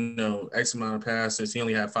 X amount of passes. He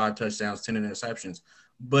only had 5 touchdowns, 10 interceptions.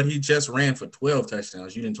 But he just ran for 12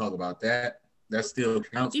 touchdowns. You didn't talk about that. That still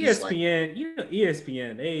counts. ESPN,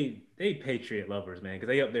 ESPN, they Patriot lovers, man, because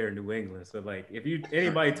they up there in New England. So, like, if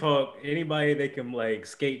anybody they can, like,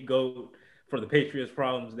 scapegoat for the Patriots'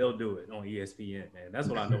 problems, they'll do it on ESPN, man. That's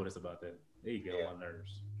what I noticed about that. They get on my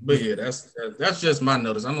nerves. But, yeah, that's just my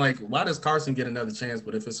notice. I'm like, why does Carson get another chance?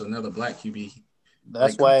 But if it's another black QB,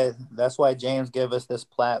 that's why James gave us this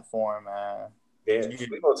platform, man. Yeah,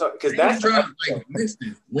 because that's like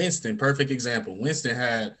Winston, perfect example. Winston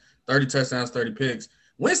had 30 touchdowns, 30 picks.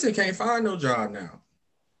 Winston can't find no job now.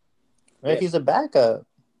 Right, he's a backup.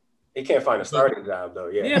 He can't find a starting job though.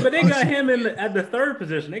 Yeah. Yeah, but they got him at the 3rd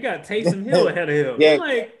position. They got Taysom Hill ahead of him. Yeah,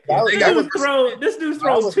 like this dude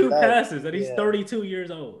throws 2 passes and he's 32 years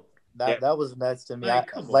old. That was nuts to me.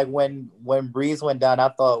 Like, when Breeze went down, I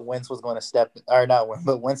thought Winston was going to step in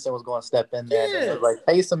there. Yeah. And it was like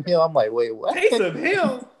Taysom Hill. I'm like, wait, what? Taysom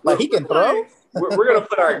Hill? Like, he can throw? We're gonna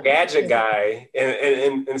put our gadget guy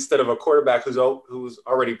in instead of a quarterback who's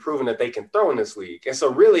already proven that they can throw in this league. And so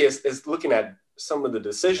really, it's looking at some of the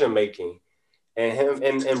decision making, and him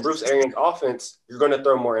and Bruce Arians' offense. You're going to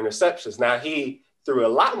throw more interceptions. Now he threw a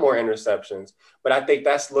lot more interceptions, but I think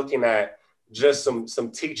that's looking at just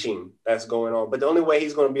some teaching that's going on. But the only way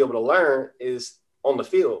he's going to be able to learn is on the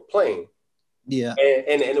field playing. Yeah.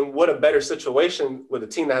 And what a better situation with a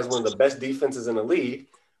team that has one of the best defenses in the league,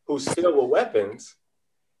 who's filled with weapons,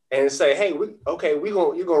 and say, hey,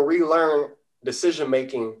 you're gonna relearn decision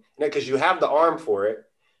making because you have the arm for it,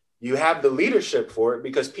 you have the leadership for it,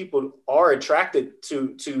 because people are attracted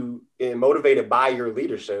to and motivated by your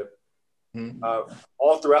leadership.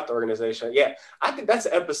 All throughout the organization. Yeah, I think that's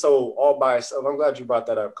an episode all by itself. I'm glad you brought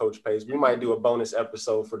that up, Coach Pace. We might do a bonus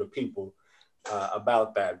episode for the people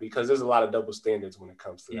about that, because there's a lot of double standards when it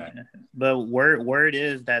comes to that. But word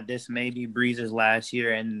is that this may be Breeze's last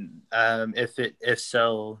year, and if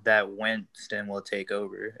so, that Winston will take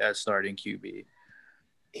over as starting QB.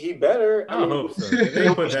 He better. I hope so. They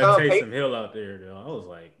put that Taysom Hill out there, though. I was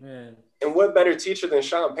like, man. And what better teacher than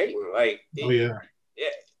Sean Payton? Like, yeah.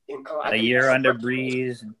 A year under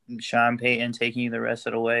Breeze, Sean Payton taking you the rest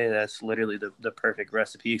of the way. That's literally the perfect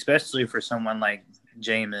recipe, especially for someone like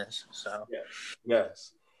Jameis. So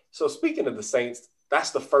yes. So speaking of the Saints,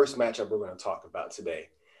 that's the first matchup we're going to talk about today.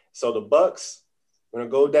 So the Bucks, we're going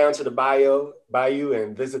to go down to the Bayou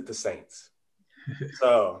and visit the Saints.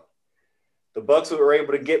 So the Bucks were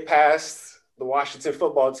able to get past the Washington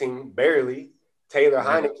football team barely. Taylor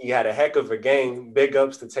Heineke had a heck of a game. Big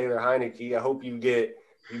ups to Taylor Heineke. I hope you get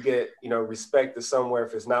respect to somewhere.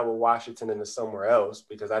 If it's not with Washington, and it's somewhere else,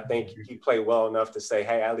 because I think he played well enough to say,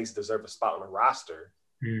 hey, I at least deserve a spot on the roster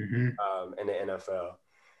in the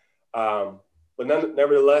NFL. But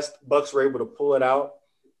nevertheless, Bucks were able to pull it out.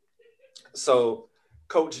 So,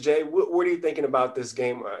 Coach Jay, what are you thinking about this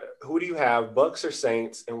game? Who do you have, Bucks or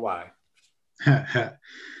Saints, and why?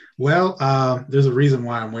 Well, there's a reason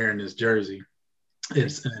why I'm wearing this jersey.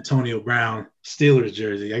 It's an Antonio Brown Steelers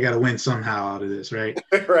jersey. I got to win somehow out of this, right?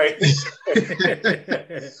 Right.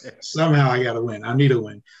 Somehow I got to win. I need to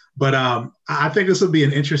win. But I think this will be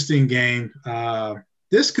an interesting game.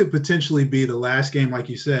 This could potentially be the last game, like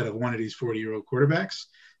you said, of one of these 40-year-old quarterbacks.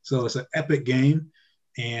 So it's an epic game.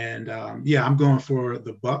 And yeah, I'm going for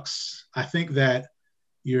the Bucks. I think that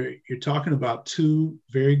you're talking about two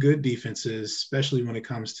very good defenses, especially when it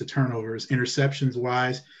comes to turnovers, interceptions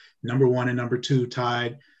wise. Number one and number two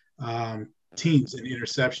tied teams in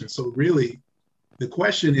interceptions. So really, the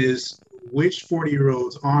question is, which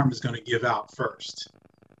 40-year-old's arm is going to give out first?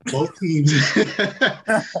 Both teams.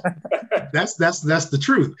 that's the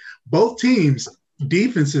truth. Both teams'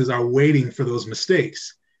 defenses are waiting for those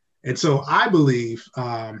mistakes, and so I believe.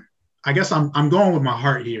 I guess I'm going with my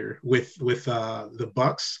heart here with the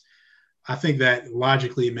Bucks. I think that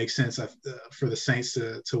logically it makes sense for the Saints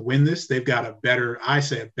to win this. They've got a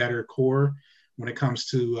better core when it comes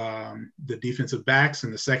to the defensive backs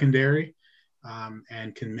and the secondary,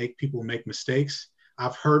 and can make people make mistakes.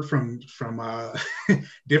 I've heard from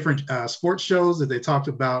different sports shows that they talked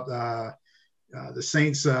about the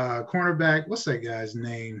Saints cornerback. What's that guy's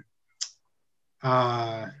name?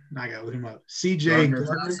 I gotta look him up. CJ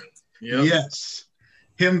Gardner. Yep. Yes.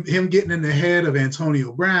 Him getting in the head of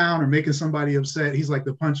Antonio Brown or making somebody upset. He's like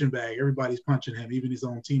the punching bag. Everybody's punching him. Even his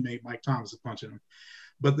own teammate Mike Thomas is punching him.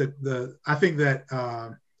 But I think that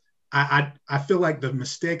I feel like the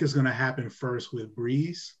mistake is going to happen first with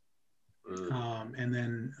Breeze, and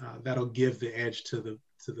then that'll give the edge to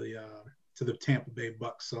the Tampa Bay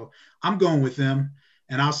Bucks. So I'm going with them,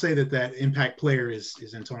 and I'll say that impact player is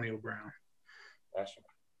Antonio Brown.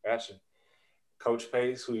 Gotcha. Coach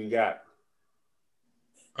Pace, who you got?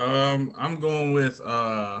 I'm going with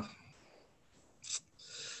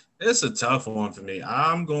it's a tough one for me.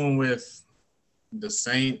 I'm going with the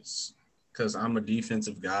Saints because I'm a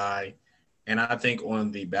defensive guy, and I think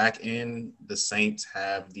on the back end, the Saints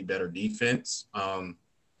have the better defense.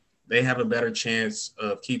 They have a better chance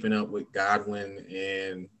of keeping up with Godwin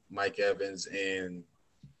and Mike Evans and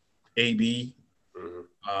AB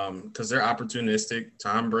because they're opportunistic.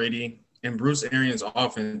 Tom Brady and Bruce Arians'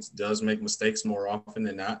 offense does make mistakes more often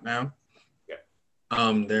than not now.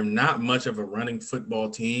 Yeah. They're not much of a running football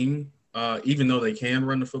team, even though they can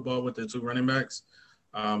run the football with their two running backs.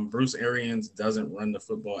 Bruce Arians doesn't run the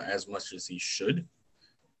football as much as he should.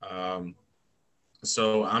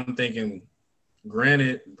 So I'm thinking,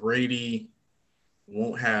 granted, Brady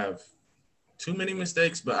won't have too many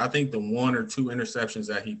mistakes, but I think the one or two interceptions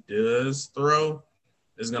that he does throw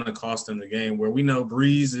is going to cost him the game, where we know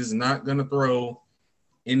Breeze is not going to throw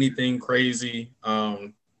anything crazy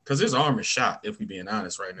because his arm is shot, if we're being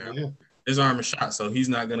honest right now. Yeah. His arm is shot, so he's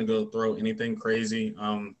not going to go throw anything crazy.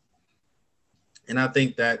 And I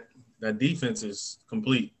think that defense is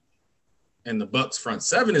complete, and the Bucks front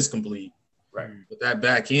seven is complete. Right. But that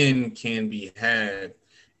back end can be had,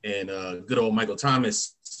 and good old Michael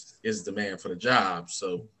Thomas is the man for the job.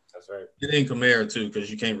 So that's right. It ain't Kamara too,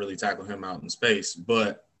 because you can't really tackle him out in space.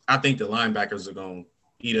 But I think the linebackers are going to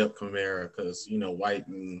eat up Kamara because, White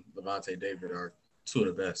and Levante David are two of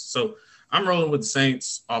the best. So I'm rolling with the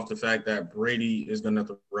Saints off the fact that Brady is going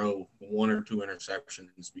to throw one or two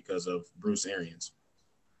interceptions because of Bruce Arians.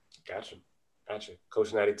 Gotcha.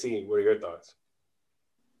 Coach Natty T, what are your thoughts?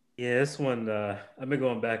 Yeah, this one, I've been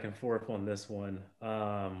going back and forth on this one.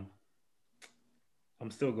 I'm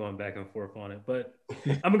still going back and forth on it, but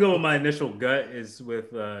I'm gonna go with my initial gut is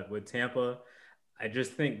with Tampa. I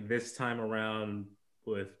just think this time around,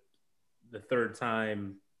 with the third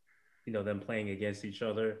time, them playing against each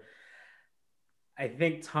other, I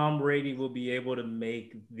think Tom Brady will be able to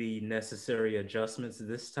make the necessary adjustments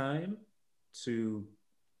this time to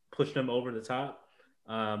push them over the top.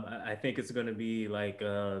 I think it's going to be like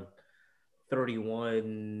a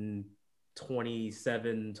 31,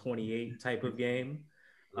 27, 28 type of game.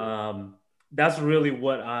 That's really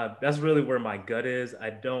where my gut is. I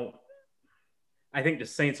think the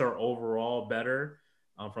Saints are overall better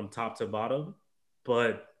from top to bottom,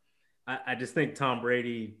 but I just think Tom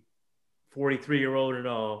Brady, 43-year-old and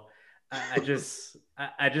all, I just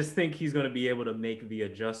think he's going to be able to make the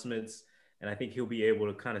adjustments, and I think he'll be able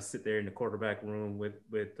to kind of sit there in the quarterback room with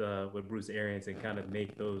Bruce Arians and kind of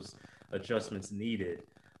make those adjustments needed.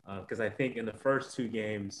 Because I think in the first two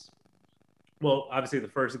games, well, obviously the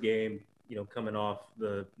first game, coming off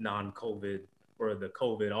the non-COVID or the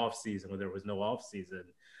COVID offseason where there was no offseason,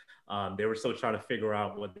 they were still trying to figure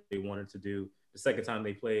out what they wanted to do the second time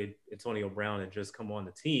they played, Antonio Brown had just come on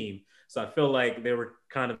the team. So I feel like they were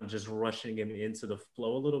kind of just rushing him into the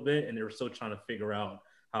flow a little bit, and they were still trying to figure out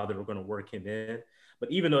how they were going to work him in.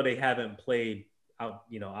 But even though they haven't played out,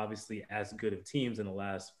 obviously as good of teams in the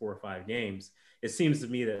last 4 or 5 games, it seems to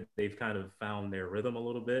me that they've kind of found their rhythm a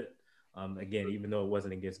little bit. Again, even though it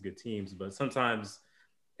wasn't against good teams, but sometimes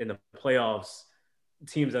in the playoffs,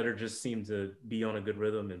 teams that are just seem to be on a good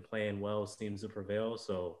rhythm and playing well seems to prevail.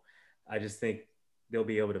 So I just think they'll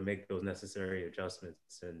be able to make those necessary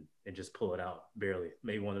adjustments and just pull it out barely.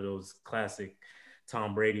 Maybe one of those classic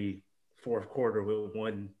Tom Brady fourth quarter with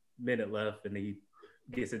 1 minute left and he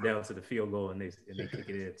gets it down to the field goal and they kick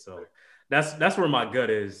it in. So that's where my gut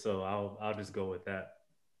is. So I'll just go with that.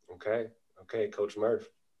 Okay, Coach Murph.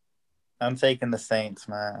 I'm taking the Saints,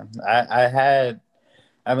 man. I had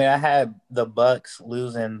the Bucks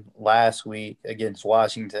losing last week against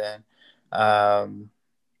Washington,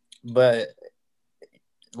 but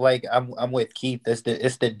like I'm with Keith. It's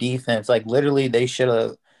the defense. Like literally, they should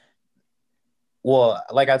have. Well,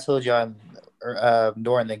 like I told you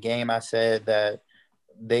during the game, I said that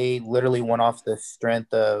they literally went off the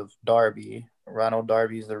strength of Darby. Ronald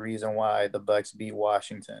Darby is the reason why the Bucks beat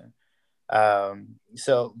Washington. But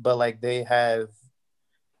like the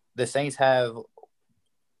Saints have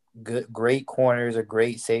great corners, a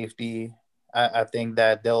great safety. I think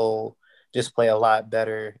that they'll just play a lot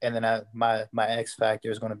better. And then my X factor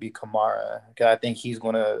is going to be Kamara, because I think he's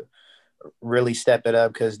going to really step it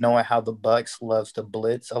up, because knowing how the Bucks loves to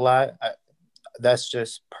blitz a lot, that's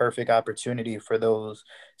just perfect opportunity for those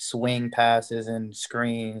swing passes and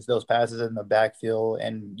screens, those passes in the backfield,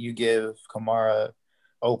 and you give Kamara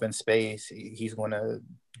open space, he's going to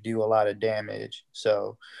do a lot of damage.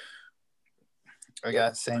 So I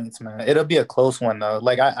got Saints, man. It'll be a close one though.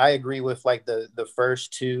 Like I agree with like the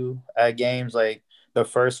first 2 games. Like the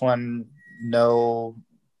first one, no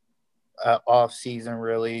off season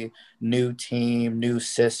really, new team, new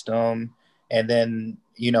system, and then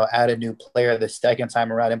add a new player the second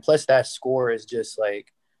time around. And plus that score is just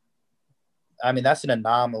like, I mean, that's an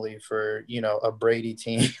anomaly for a Brady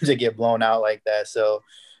team to get blown out like that. So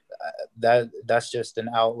that's just an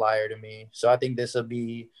outlier to me. So I think this will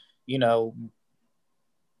be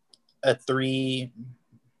a 3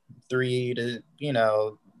 to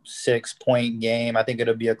 6 point game. I think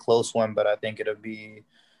it'll be a close one, but I think it'll be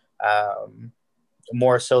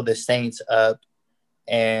more so the Saints up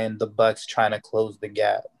and the Bucks trying to close the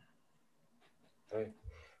gap. Okay.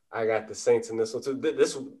 I got the Saints in this one too.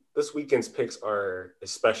 This weekend's picks are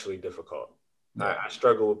especially difficult. Yeah. I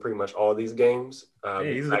struggle with pretty much all these games.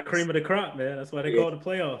 Hey, he's the cream of the crop, man. That's why they call it the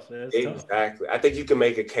playoffs, man. It's exactly. tough. I think you can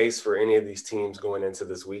make a case for any of these teams going into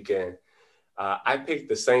this weekend. I picked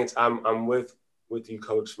the Saints. I'm with you,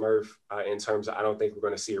 Coach Murph, in terms of I don't think we're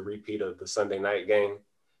going to see a repeat of the Sunday night game.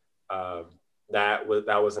 That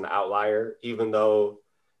was an outlier, even though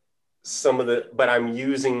but I'm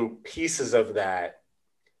using pieces of that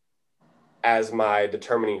as my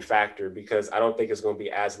determining factor, because I don't think it's going to be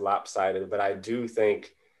as lopsided, but I do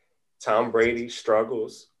think Tom Brady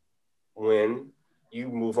struggles when you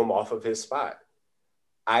move him off of his spot.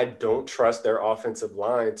 I don't trust their offensive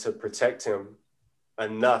line to protect him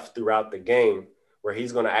enough throughout the game where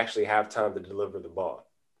he's going to actually have time to deliver the ball.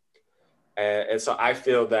 And so I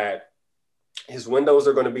feel that his windows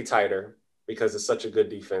are going to be tighter because it's such a good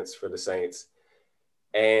defense for the Saints.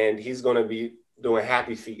 And he's going to be doing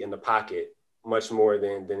happy feet in the pocket much more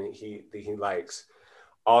than he likes.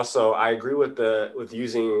 Also, I agree with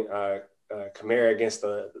using Kamara against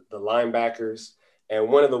the linebackers. And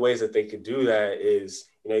one of the ways that they could do that is,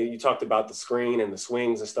 you talked about the screen and the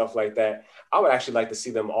swings and stuff like that. I would actually like to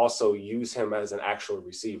see them also use him as an actual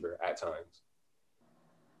receiver at times.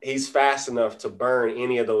 He's fast enough to burn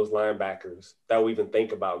any of those linebackers that we even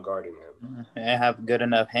think about guarding him. And have good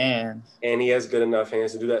enough hands. And he has good enough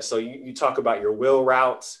hands to do that. So you talk about your wheel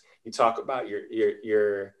routes, you talk about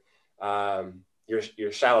your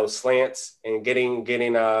shallow slants and getting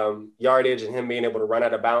yardage and him being able to run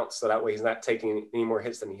out of bounds so that way he's not taking any more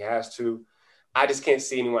hits than he has to. I just can't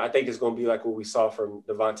see anyone. I think it's going to be like what we saw from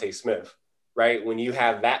Devontae Smith, right? When you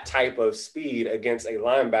have that type of speed against a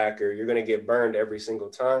linebacker, you're going to get burned every single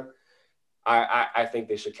time. I think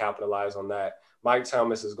they should capitalize on that. Mike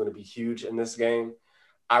Thomas is going to be huge in this game.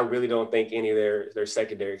 I really don't think any of their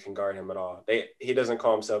secondary can guard him at all. He doesn't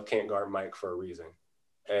call himself can't guard Mike for a reason,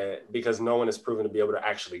 because no one has proven to be able to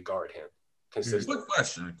actually guard him consistently.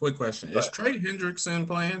 Quick question. Is Trey Hendrickson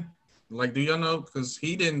playing? Like, do y'all know? Because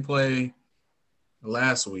he didn't play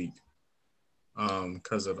last week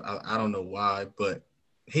because of I don't know why, but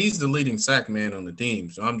he's the leading sack man on the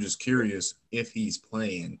team. So I'm just curious if he's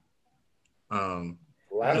playing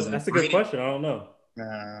That's a good question. I don't know.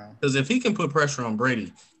 Because if he can put pressure on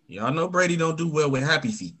Brady, y'all know Brady don't do well with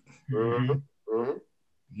happy feet. Mm-hmm. Mm-hmm.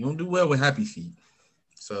 You don't do well with happy feet.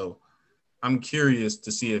 So I'm curious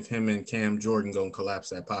to see if him and Cam Jordan gonna collapse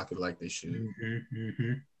that pocket like they should.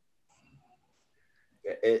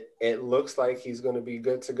 It looks like he's going to be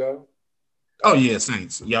good to go. Oh yeah,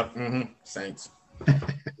 Saints. Yep. Saints.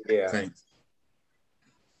 Yeah. Saints.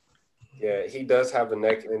 Yeah, he does have a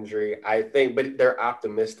neck injury, I think, but they're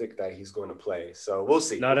optimistic that he's going to play. So we'll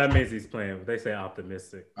see. No, that means he's playing. They say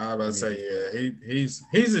optimistic. I was about to say, yeah,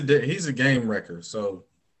 he's a game wrecker. So,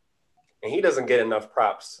 and he doesn't get enough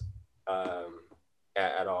props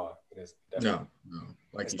at all. No,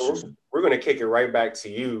 like so we're going to kick it right back to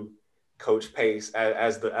you, Coach Pace,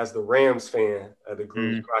 as the Rams fan of the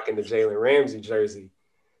group, rocking the Jalen Ramsey jersey.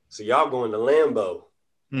 So y'all going to Lambeau.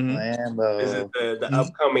 Lambeau. Is it the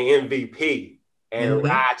upcoming MVP and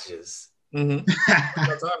Rodgers? Got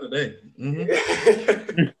time today.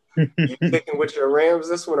 You picking with your Rams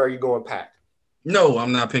this one, or are you going Pack? No,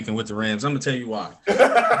 I'm not picking with the Rams. I'm gonna tell you why.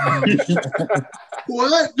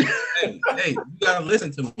 What? Hey, you gotta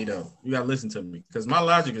listen to me though. You gotta listen to me because my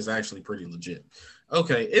logic is actually pretty legit.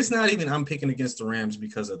 Okay, it's not even I'm picking against the Rams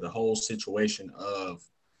because of the whole situation of,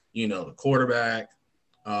 the quarterback,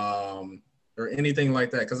 or anything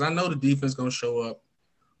like that. Because I know the defense gonna show up,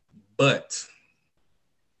 but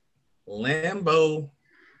Lambeau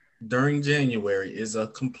during January is a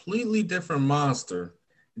completely different monster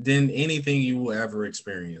than anything you will ever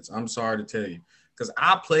experience. I'm sorry to tell you, because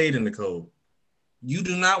I played in the cold. You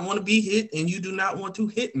do not want to be hit, and you do not want to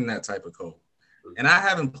hit in that type of cold. And I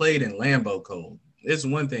haven't played in Lambeau cold. It's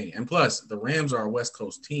one thing. And plus, the Rams are a West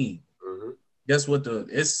Coast team. Guess what?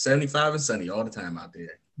 It's 75 and sunny all the time out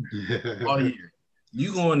there. All year.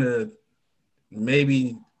 You going to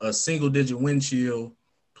maybe a single-digit wind chill,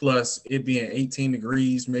 plus it being 18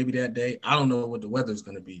 degrees maybe that day. I don't know what the weather's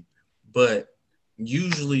going to be. But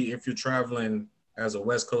usually if you're traveling as a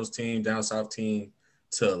West Coast team, down south team,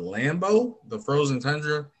 to Lambeau, the frozen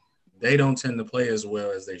tundra, they don't tend to play as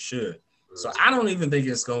well as they should. So I don't even think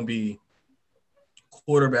it's going to be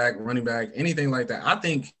quarterback, running back, anything like that. I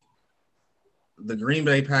think the Green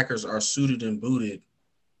Bay Packers are suited and booted,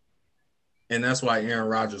 and that's why Aaron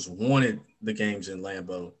Rodgers wanted the games in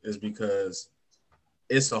Lambeau, is because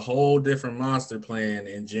it's a whole different monster playing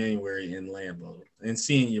in January in Lambeau and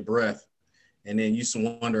seeing your breath, and then you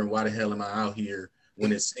wondering why the hell am I out here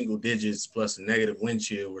when it's single digits plus a negative wind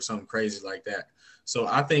chill or something crazy like that. So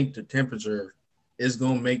I think the temperature is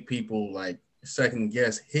going to make people like second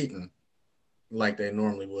guess hitting like they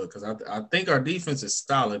normally would, because I think our defense is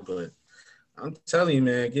solid, but I'm telling you,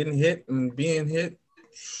 man, getting hit and being hit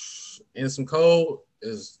in some cold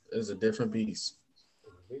is a different beast.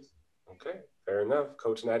 Okay, fair enough.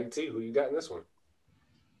 Coach Natty T, who you got in this one?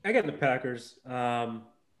 I got the Packers. I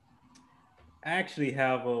actually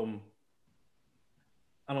have I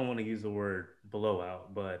don't want to use the word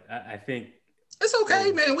blowout, but I think it's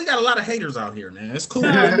okay, man. We got a lot of haters out here, man. It's cool.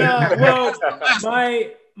 Well,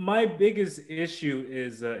 my biggest issue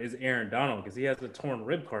is Aaron Donald, because he has a torn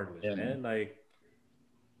rib cartilage, man.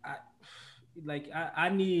 I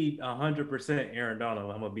need 100% Aaron Donald.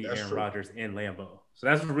 I'm gonna beat Aaron Rodgers in Lambeau. So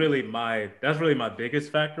that's really my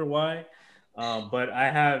biggest factor why. But I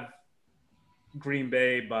have Green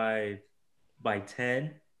Bay by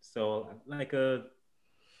 10. So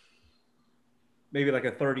maybe like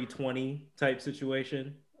a 30-20 type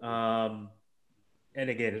situation. And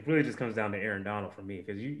again, it really just comes down to Aaron Donald for me,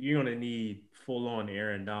 because you're going to need full-on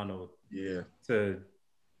Aaron Donald to,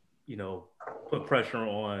 put pressure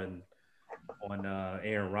on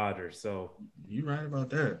Aaron Rodgers. So you're right about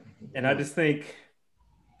that. And I just think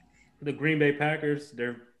the Green Bay Packers,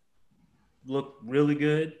 they look really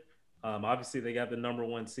good. Obviously, they got the number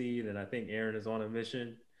 1 seed, and I think Aaron is on a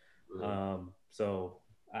mission. So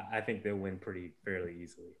I think they'll win pretty fairly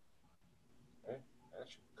easily. Okay.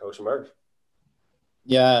 Coach Murph.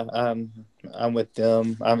 Yeah, I'm with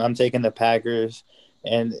them. I'm taking the Packers,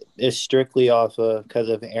 and it's strictly off of because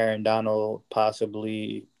of Aaron Donald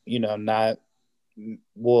possibly, not.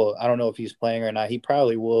 Well, I don't know if he's playing or not. He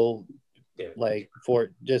probably will, for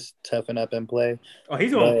just toughen up and play. Oh,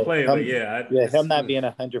 he's gonna play, but him not being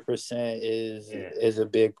 100% is a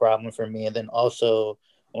big problem for me. And then also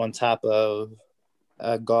on top of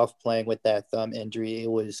Goff playing with that thumb injury, it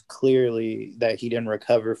was clearly that he didn't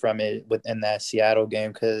recover from it within that Seattle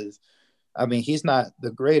game, because he's not the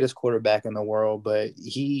greatest quarterback in the world, but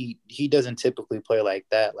he doesn't typically play like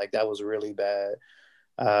that. Like, that was really bad.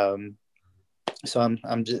 So I'm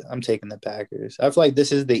taking the Packers. I feel like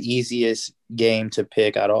this is the easiest game to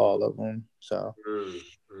pick out of all of them. So,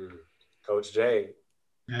 Coach Jay.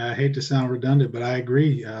 I hate to sound redundant, but I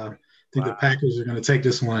agree. I think the Packers are going to take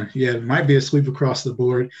this one. Yeah, it might be a sweep across the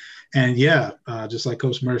board. And yeah, just like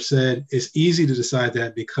Coach Murph said, it's easy to decide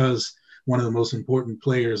that because one of the most important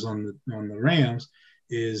players on the Rams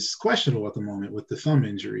is questionable at the moment with the thumb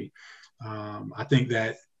injury. I think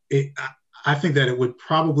that it would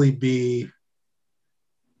probably be,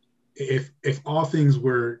 if all things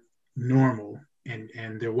were normal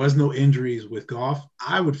and there was no injuries with Goff,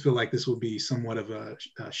 I would feel like this would be somewhat of a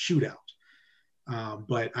shootout.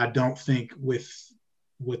 But I don't think with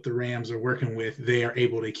what the Rams are working with, they are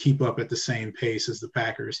able to keep up at the same pace as the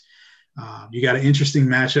Packers. You got an interesting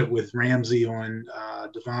matchup with Ramsey on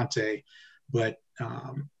Devontae, but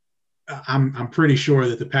I'm pretty sure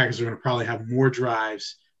that the Packers are going to probably have more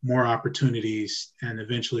drives, more opportunities, and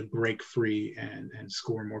eventually break free and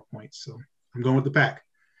score more points. So I'm going with the Pack.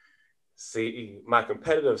 See, my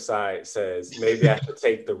competitive side says maybe I should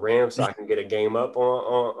take the Rams so I can get a game up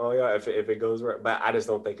on y'all if it goes right. But I just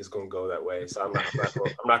don't think it's going to go that way. So I'm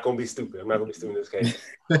not going to be stupid. I'm not going to be stupid in this case.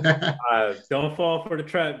 Don't fall for the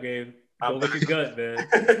trap game. Go with your gut, man.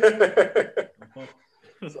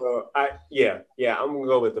 So I'm gonna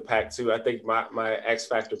go with the Pack too. I think my X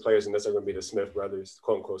factor players in this are gonna be the Smith brothers,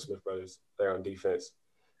 quote unquote Smith brothers. They're on defense,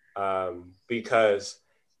 because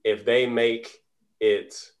if they make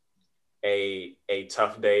it a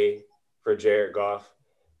tough day for Jared Goff,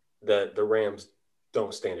 the Rams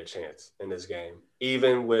don't stand a chance in this game.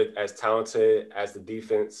 Even with as talented as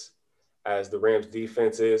the Rams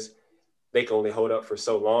defense is, they can only hold up for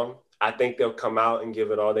so long. I think they'll come out and give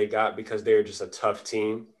it all they got because they're just a tough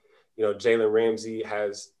team. You know, Jalen Ramsey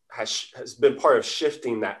has been part of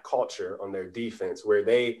shifting that culture on their defense where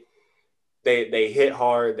they hit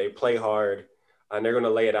hard, they play hard, and they're going to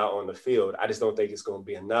lay it out on the field. I just don't think it's going to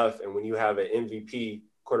be enough. And when you have an MVP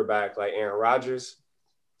quarterback like Aaron Rodgers,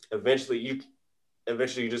 eventually you're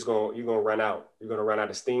going to run out. You're going to run out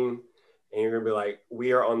of steam, and you're going to be like,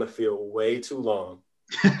 we are on the field way too long.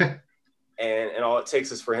 And all it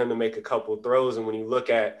takes is for him to make a couple throws. And when you look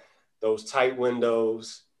at those tight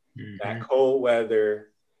windows, that cold weather,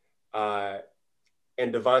 and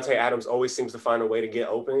Devontae Adams always seems to find a way to get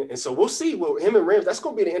open. And so we'll see what him and Rams, that's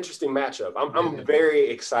going to be an interesting matchup. I'm very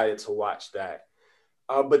excited to watch that.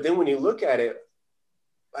 But then when you look at it,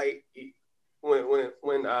 like when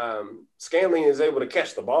Scanlon is able to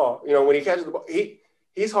catch the ball, you know, when he catches the ball,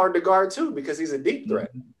 he's hard to guard too because he's a deep threat.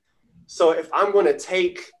 So if I'm going to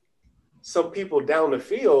take some people down the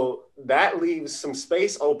field, that leaves some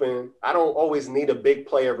space open. I don't always need a big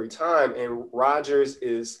play every time. And Rodgers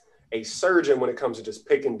is a surgeon when it comes to just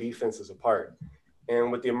picking defenses apart.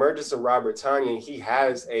 And with the emergence of Robert Tonyan, he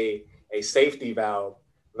has a safety valve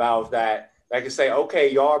that can say,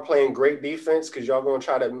 okay, y'all are playing great defense because y'all going to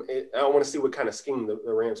try to – I want to see what kind of scheme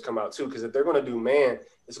the Rams come out to, because if they're going to do man,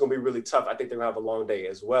 it's going to be really tough. I think they're going to have a long day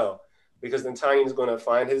as well, because then Tonyan's going to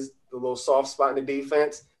find the little soft spot in the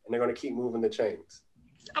defense, and they're going to keep moving the chains.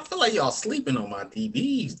 I feel like y'all sleeping on my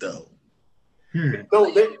DBs, though.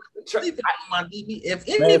 No, sleeping on my DB. If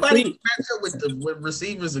anybody can match up with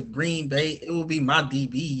receivers of Green Bay, it will be my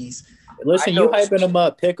DBs. Listen, you hyping them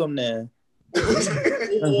up. Pick them then.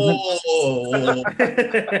 Whoa.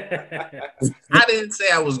 I didn't say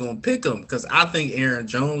I was going to pick them because I think Aaron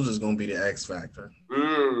Jones is going to be the X factor.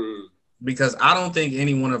 Because I don't think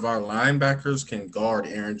any one of our linebackers can guard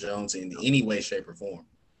Aaron Jones in any way, shape, or form.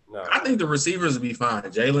 No. I think the receivers will be fine.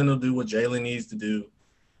 Jalen will do what Jalen needs to do.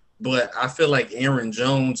 But I feel like Aaron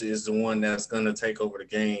Jones is the one that's going to take over the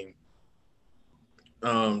game.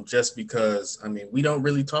 Just because, I mean, we don't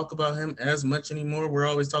really talk about him as much anymore. We're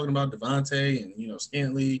always talking about Devontae and,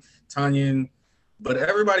 Scantling, Tonyan. But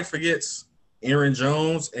everybody forgets Aaron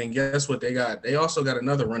Jones. And guess what they got? They also got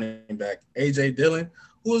another running back, A.J. Dillon,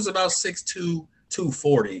 who is about 6'2",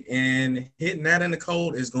 240. And hitting that in the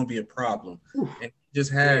cold is going to be a problem. And just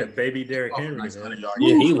had baby Derrick Henry. Nice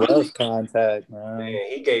he loves contact, man.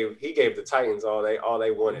 He gave the Titans all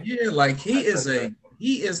they wanted. Yeah, like he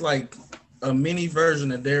is like a mini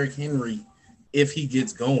version of Derrick Henry if he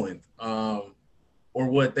gets going, or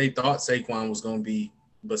what they thought Saquon was going to be,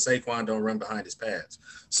 but Saquon don't run behind his pads.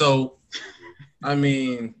 So, I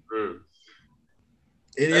mean,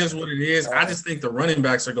 it is what it is. I just think the running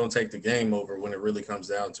backs are going to take the game over when it really comes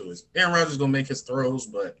down to it. Aaron Rodgers is going to make his throws,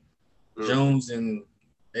 but Jones and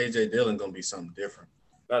A.J. Dillon going to be something different.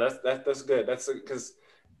 No, that's good. That's because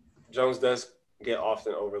Jones does get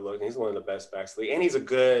often overlooked. He's one of the best backs in the league, and he's a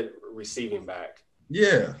good receiving back.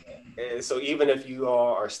 Yeah. And so even if you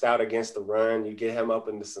all are stout against the run, you get him up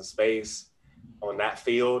into some space on that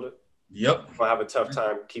field. Yep. We'll have a tough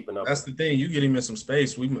time keeping up. That's the thing. You get him in some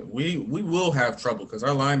space, we will have trouble because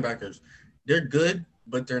our linebackers they're good,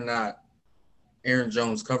 but they're not Aaron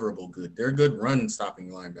Jones coverable good. They're good run stopping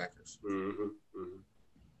linebackers. Mm-hmm. Mm-hmm.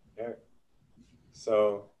 Yeah.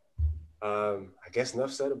 So I guess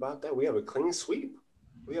enough said about that. We have a clean sweep.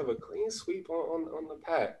 We have a clean sweep on the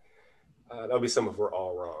pack. That'll be some if we're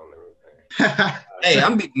all wrong. Hey,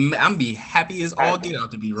 I'm be happy as all get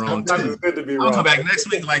out to be wrong Sometimes too. it's good to be I'll wrong. come back next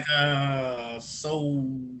week like so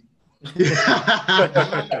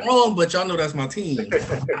That's wrong, but y'all know that's my team.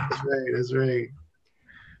 right. That's right.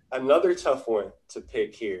 Another tough one to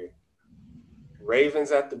pick here.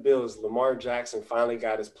 Ravens at the Bills. Lamar Jackson finally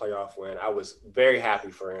got his playoff win. I was very happy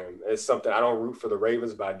for him. It's something I don't root for the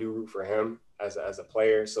Ravens, but I do root for him as a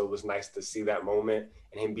player. So it was nice to see that moment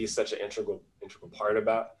and him be such an integral part of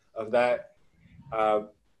that.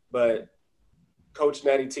 But Coach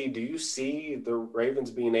Natty T, do you see the Ravens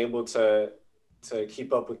being able to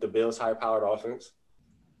keep up with the Bills' high-powered offense?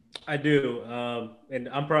 I do, and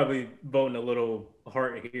I'm probably voting a little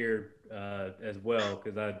hard here as well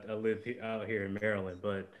because I live out here in Maryland.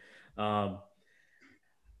 But I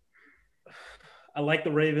like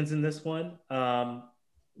the Ravens in this one,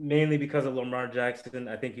 mainly because of Lamar Jackson.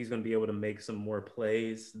 I think he's going to be able to make some more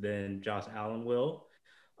plays than Josh Allen will.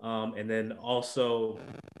 And then also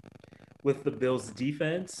with the Bills'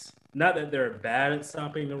 defense, not that they're bad at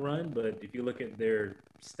stopping the run, but if you look at their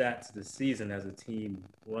stats this season as a team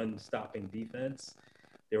run stopping defense,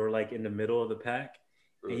 they were like in the middle of the pack.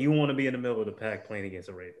 And you want to be in the middle of the pack playing against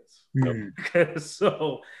the Ravens. Mm.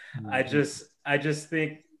 So I just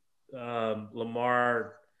think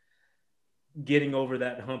Lamar getting over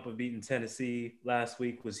that hump of beating Tennessee last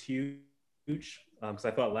week was huge. Because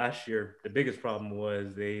I thought last year the biggest problem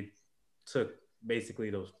was they took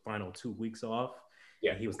basically those final 2 weeks off.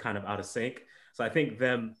 Yeah, he was kind of out of sync. So I think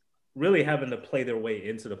them really having to play their way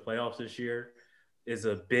into the playoffs this year is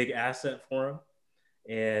a big asset for him.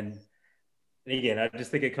 And again, I just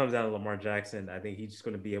think it comes down to Lamar Jackson. I think he's just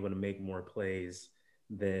going to be able to make more plays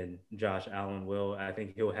than Josh Allen will. I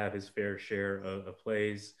think he'll have his fair share of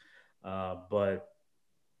plays. But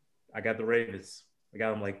I got the Ravens. I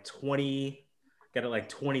got them like 20, got it like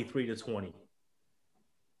 23-20.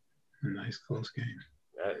 A nice close game.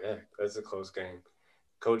 Yeah, that's a close game.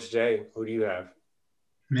 Coach Jay, who do you have?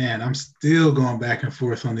 Man, I'm still going back and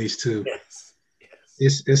forth on these two.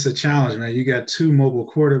 Yes. It's a challenge, man. You got two mobile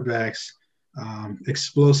quarterbacks,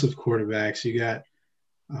 explosive quarterbacks. You got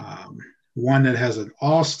one that has an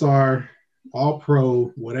all-star, all-pro,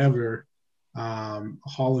 whatever,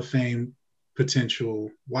 Hall of Fame potential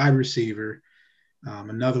wide receiver.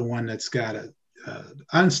 Another one that's got a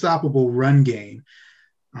unstoppable run game.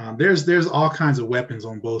 There's all kinds of weapons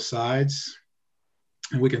on both sides.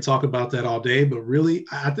 And we can talk about that all day, but really,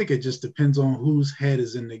 I think it just depends on whose head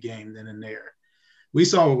is in the game then and there. We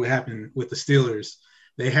saw what happened with the Steelers.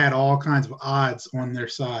 They had all kinds of odds on their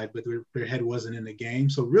side, but their head wasn't in the game.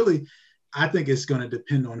 So really, I think it's going to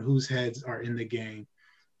depend on whose heads are in the game.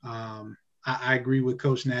 I agree with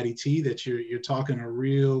Coach Natty T that you're talking a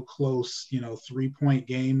real close, 3-point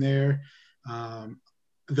game there.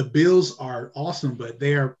 The Bills are awesome, but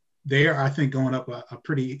they are I think going up a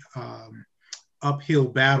pretty uphill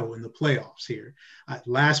battle in the playoffs here.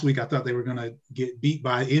 Last week, I thought they were going to get beat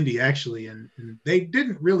by Indy, actually, and they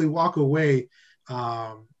didn't really walk away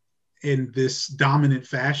in this dominant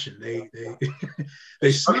fashion.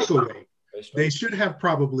 They snuck away. They should have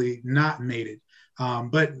probably not made it,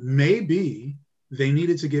 but maybe they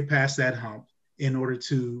needed to get past that hump in order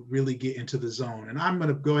to really get into the zone. And I'm going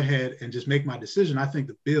to go ahead and just make my decision. I think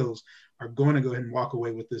the Bills are going to go ahead and walk away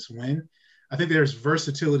with this win. I think there's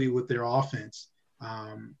versatility with their offense.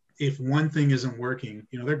 If one thing isn't working,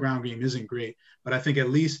 their ground game isn't great, but I think at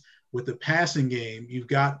least with the passing game, you've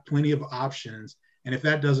got plenty of options. And if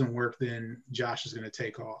that doesn't work, then Josh is going to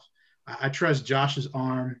take off. I trust Josh's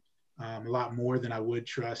arm a lot more than I would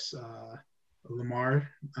trust Lamar.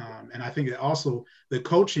 And I think that also the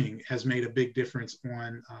coaching has made a big difference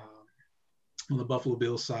on the Buffalo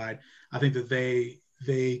Bills side. I think that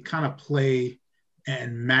they kind of play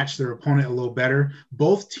and match their opponent a little better.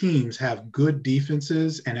 Both teams have good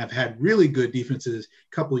defenses and have had really good defenses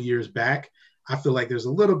a couple of years back. I feel like there's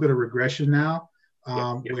a little bit of regression now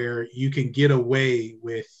where you can get away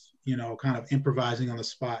with, kind of improvising on the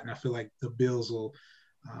spot. And I feel like the Bills will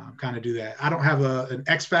kind of do that. I don't have an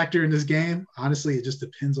X factor in this game. Honestly, it just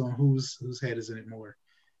depends on whose head is in it more.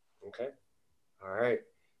 Okay. All right.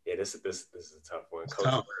 Yeah, this is a tough one. Coach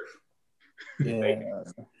tough. Yeah.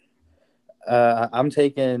 I'm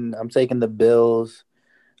taking the Bills.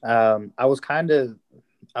 I was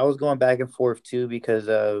going back and forth too because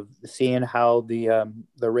of seeing how the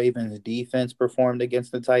Ravens defense performed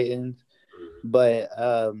against the Titans. But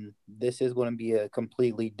this is going to be a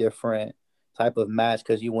completely different type of match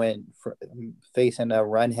because you went facing a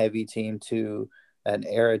run heavy team to an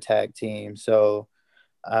air attack team. So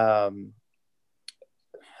um,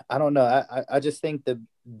 I don't know. I just think the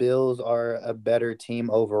Bills are a better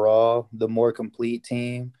team overall, the more complete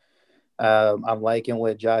team. I'm liking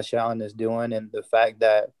what Josh Allen is doing and the fact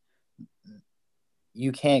that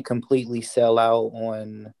you can't completely sell out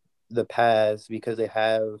on the pass because they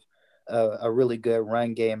have a really good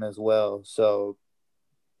run game as well. So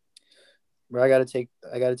I gotta take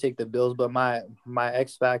the Bills, but my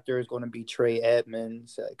X factor is going to be Trey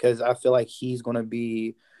Edmonds because I feel like he's going to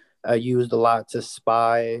be used a lot to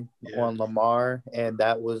spy on Lamar, and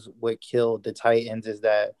that was what killed the Titans is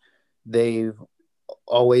that they've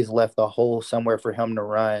always left a hole somewhere for him to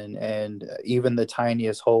run, and even the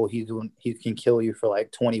tiniest hole he can kill you for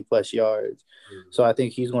like 20 plus yards. So I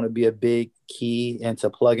think he's going to be a big key into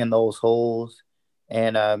plugging those holes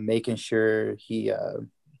and making sure he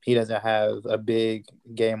doesn't have a big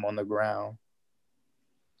game on the ground.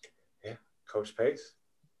 Yeah, Coach Pace.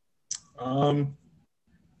 I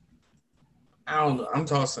don't know. I'm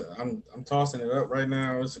tossing it up right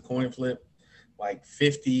now. It's a coin flip, like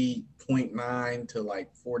 50.9 to like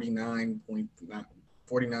 49.9,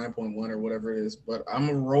 49.1 or whatever it is. But I'm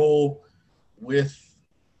gonna roll with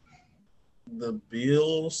the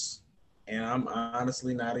Bills, and I'm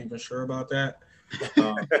honestly not even sure about that.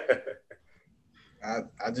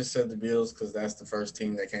 I just said the Bills because that's the first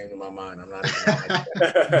team that came to my mind. I'm not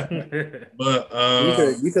even but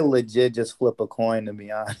you could legit just flip a coin, to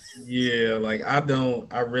be honest. Yeah, like I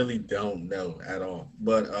really don't know at all.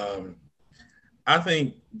 But I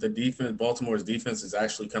think Baltimore's defense is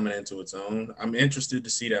actually coming into its own. I'm interested to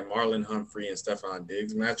see that Marlon Humphrey and Stephon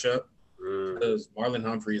Diggs matchup because Marlon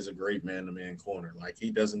Humphrey is a great man-to-man corner. Like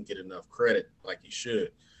he doesn't get enough credit like he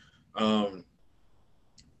should.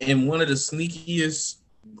 And one of the sneakiest,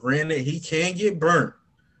 granted, he can get burnt,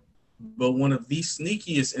 but one of the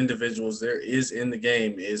sneakiest individuals there is in the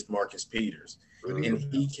game is Marcus Peters. And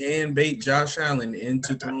he can bait Josh Allen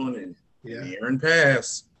into throwing an air and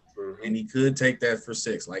pass, and he could take that for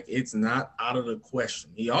 6. Like, it's not out of the question.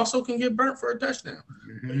 He also can get burnt for a touchdown,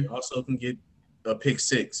 but he also can get a pick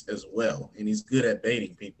 6 as well, and he's good at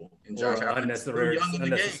baiting people. And Josh Allen is still young in the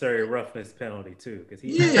unnecessary roughness penalty too, because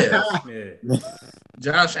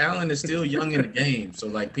Josh Allen is still young in the game, so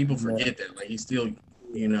like people forget that. Like he's still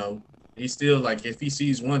like if he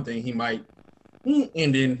sees one thing, he might,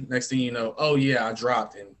 and then next thing you know, oh yeah, I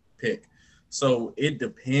dropped and pick. So it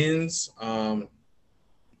depends.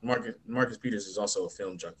 Marcus Peters is also a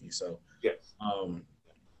film junkie, so yes.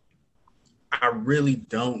 I really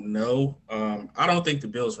don't know. I don't think the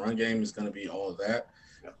Bills' run game is going to be all of that,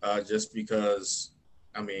 just because,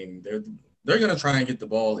 I mean, they're going to try and get the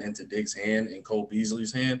ball into Diggs' hand and Cole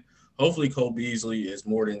Beasley's hand. Hopefully Cole Beasley is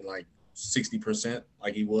more than like 60%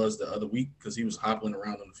 like he was the other week because he was hoppling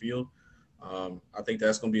around on the field. I think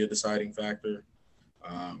that's going to be a deciding factor.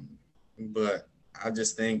 But I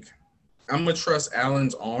just think I'm going to trust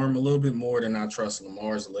Allen's arm a little bit more than I trust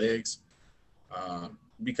Lamar's legs.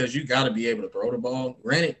 Because you got to be able to throw the ball.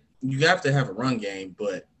 Granted, you have to have a run game,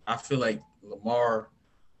 but I feel like Lamar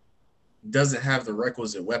doesn't have the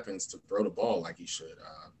requisite weapons to throw the ball like he should.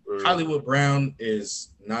 Hollywood Brown is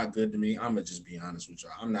not good to me. I'm going to just be honest with you.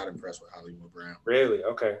 I'm not impressed with Hollywood Brown. Really?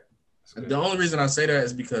 Okay. The only reason I say that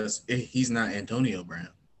is because he's not Antonio Brown.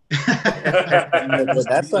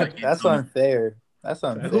 That's unfair. That's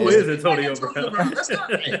unfair. Who is Antonio Brown? That's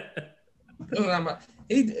not fair.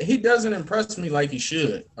 He doesn't impress me like he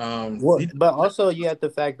should. But also you have to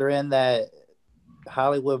factor in that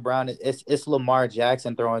Hollywood Brown it's Lamar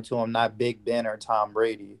Jackson throwing to him, not Big Ben or Tom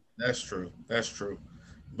Brady. That's true.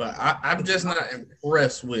 But I'm just not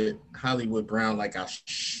impressed with Hollywood Brown like I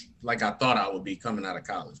thought I would be coming out of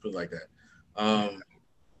college, put it like that.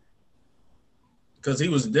 Because he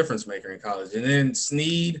was a difference maker in college. And then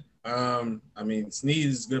Snead, Snead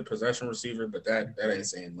is a good possession receiver, but that ain't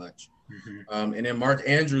saying much. And then Mark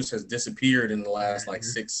Andrews has disappeared in the last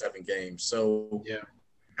 6-7 games. So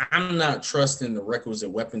I'm not trusting the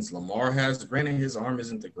requisite weapons Lamar has. Granted, his arm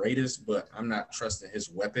isn't the greatest, but I'm not trusting his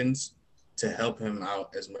weapons to help him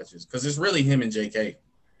out as much as because it's really him and JK,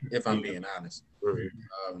 if I'm being honest.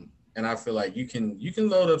 And I feel like you can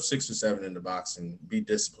load up 6 or 7 in the box and be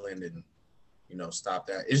disciplined and stop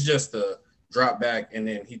that. It's just the drop back and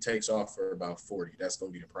then he takes off for about 40. That's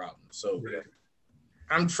gonna be the problem. So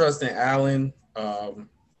I'm trusting Allen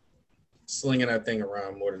slinging that thing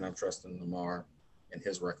around more than I'm trusting Lamar and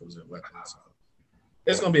his requisite weapons.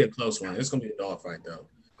 It's gonna be a close one. It's gonna be a dogfight though.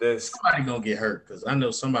 Somebody gonna get hurt because I know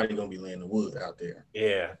somebody gonna be laying the wood out there.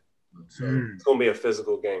 Yeah, So it's going to be a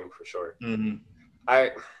physical game for sure. Mm-hmm.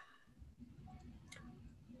 I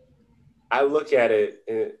look at it,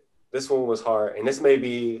 and this one was hard, and this may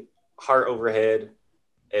be heart overhead.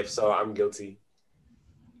 If so, I'm guilty.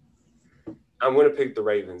 I'm going to pick the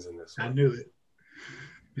Ravens in this one. I knew it.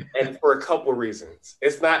 And for a couple reasons.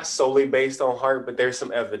 It's not solely based on heart, but there's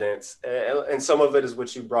some evidence. And some of it is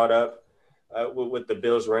what you brought up with the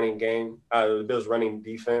Bills running game, the Bills running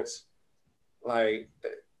defense. Like,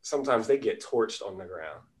 sometimes they get torched on the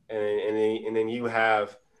ground. And then you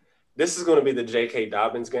have – this is going to be the J.K.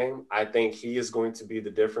 Dobbins game. I think he is going to be the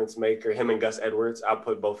difference maker. Him and Gus Edwards, I'll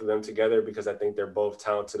put both of them together because I think they're both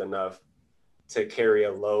talented enough to carry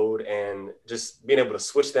a load and just being able to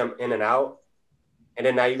switch them in and out. And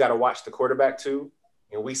then now you got to watch the quarterback too.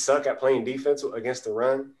 And we suck at playing defense against the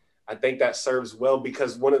run. I think that serves well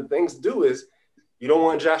because one of the things to do is you don't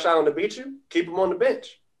want Josh Allen to beat you, keep him on the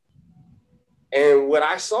bench. And what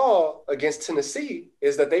I saw against Tennessee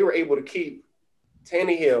is that they were able to keep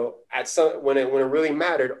Tannehill when it really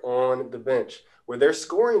mattered on the bench, where their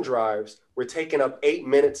scoring drives were taking up 8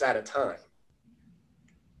 minutes at a time.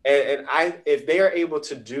 And if they are able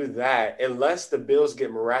to do that, unless the Bills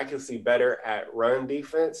get miraculously better at run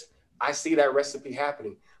defense, I see that recipe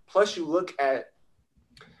happening. Plus, you look at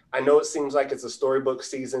 – I know it seems like it's a storybook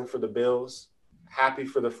season for the Bills, happy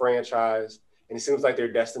for the franchise, and it seems like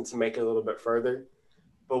they're destined to make it a little bit further.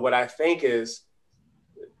 But what I think is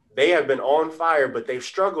they have been on fire, but they've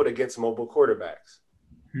struggled against mobile quarterbacks.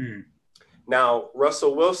 Now,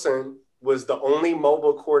 Russell Wilson was the only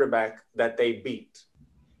mobile quarterback that they beat.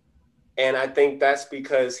 And I think that's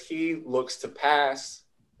because he looks to pass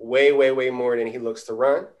way, way, way more than he looks to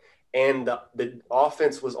run. And the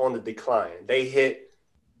offense was on the decline. They hit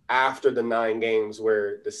after the 9 games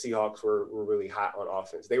where the Seahawks were really hot on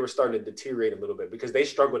offense. They were starting to deteriorate a little bit because they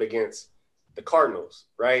struggled against the Cardinals,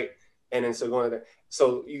 right? And then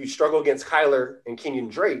so you struggle against Kyler and Kenyon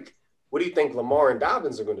Drake. What do you think Lamar and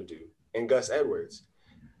Dobbins are going to do? And Gus Edwards?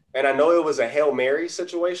 And I know it was a Hail Mary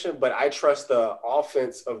situation, but I trust the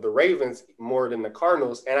offense of the Ravens more than the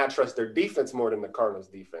Cardinals, and I trust their defense more than the Cardinals'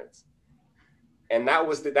 defense. And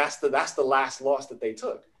that's the last loss that they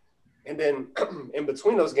took. And then in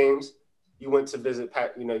between those games, you went to visit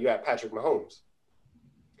you had Patrick Mahomes.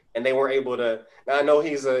 And they weren't able to – now I know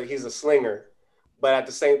he's a slinger, but at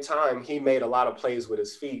the same time, he made a lot of plays with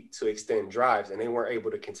his feet to extend drives, and they weren't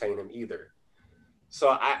able to contain him either. So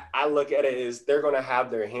I look at it as they're going to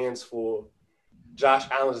have their hands full. Josh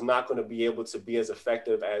Allen's not going to be able to be as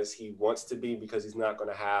effective as he wants to be because he's not going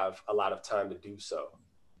to have a lot of time to do so.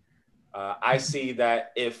 I see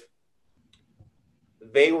that if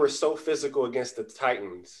they were so physical against the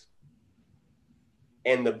Titans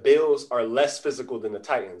and the Bills are less physical than the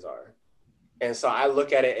Titans are. And so I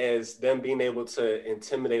look at it as them being able to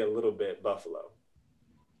intimidate a little bit Buffalo.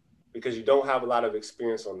 Because you don't have a lot of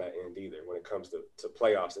experience on that end either when it comes to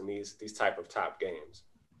playoffs and these type of top games.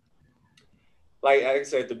 Like I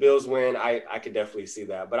said, if the Bills win, I could definitely see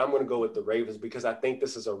that. But I'm going to go with the Ravens because I think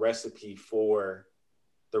this is a recipe for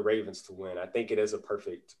the Ravens to win. I think it is a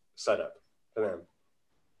perfect setup for them.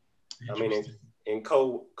 I mean, in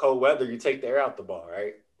cold weather, you take the air out the ball,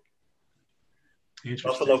 right?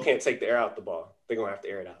 Buffalo can't take the air out the ball. They're going to have to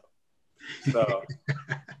air it out. So,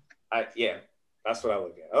 that's what I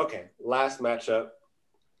look at. Okay, last matchup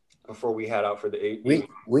before we head out for the 8.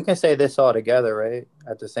 We can say this all together, right?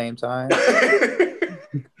 At the same time.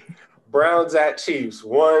 Browns at Chiefs.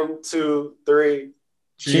 1, 2, 3.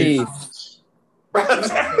 Chiefs. Browns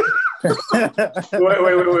at...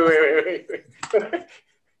 Wait.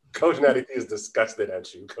 Coach Natty is disgusted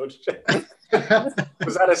at you, Coach.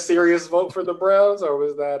 Was that a serious vote for the Browns, or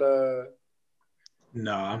was that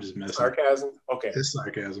No, I'm just messing. Sarcasm? Okay. It's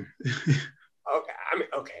sarcasm.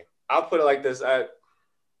 Okay. I'll put it like this.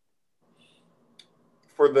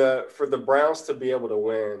 For the Browns to be able to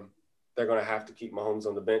win, they're going to have to keep Mahomes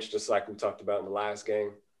on the bench, just like we talked about in the last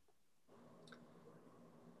game.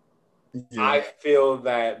 Yeah. I feel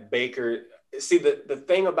that Baker – see, the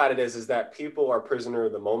thing about it is that people are prisoner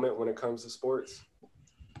of the moment when it comes to sports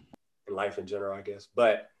and life in general, I guess.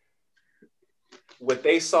 But what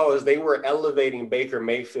they saw is they were elevating Baker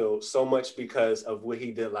Mayfield so much because of what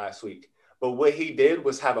he did last week. But what he did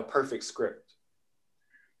was have a perfect script.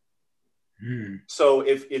 So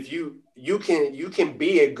if you can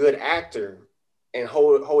be a good actor and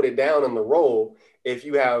hold it down in the role if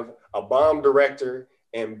you have a bomb director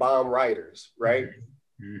and bomb writers, right?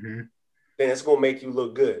 Mm-hmm. Then it's going to make you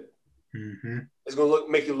look good. Mm-hmm. It's going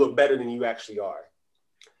to make you look better than you actually are.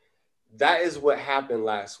 That is what happened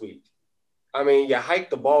last week. I mean, you hiked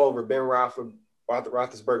the ball over Ben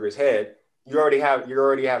Roethlisberger's head. you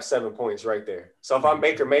already have 7 points right there. So if I'm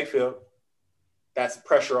Baker Mayfield, that's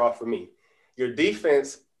pressure off for me. Your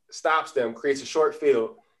defense stops them, creates a short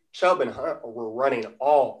field. Chubb and Hunt were running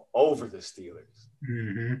all over the Steelers,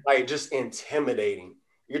 like just intimidating.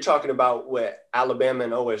 You're talking about what Alabama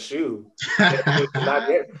and OSU.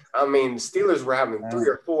 Steelers were having 3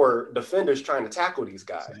 or 4 defenders trying to tackle these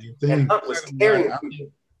guys, and Hunt was carrying.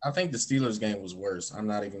 I think the Steelers game was worse. I'm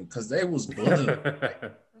not even because they was bullying.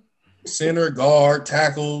 Center, guard,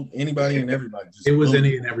 tackle, anybody and everybody. It was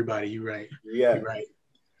any and everybody. You're right. Yeah, you're right.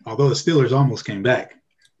 Although the Steelers almost came back.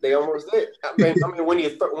 They almost did. When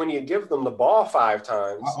you give them the ball 5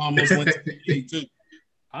 times, I almost went to the too.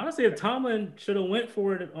 Honestly, if Tomlin should have went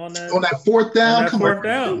for it on that 4th down,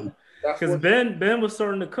 because Ben was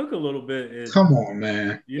starting to cook a little bit. Come on,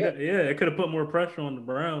 man. It could have put more pressure on the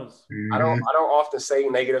Browns. I don't often say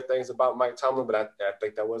negative things about Mike Tomlin, but I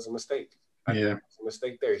think that was a mistake. I think it was a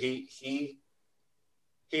mistake there. He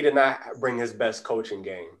did not bring his best coaching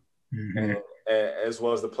game, and, as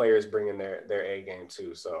well as the players bringing their A game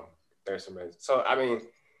too. So there's some. So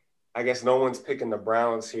I guess no one's picking the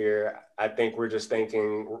Browns here. I think we're just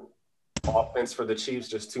thinking offense for the Chiefs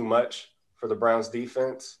just too much for the Browns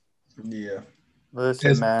defense. Yeah.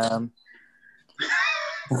 Listen, man.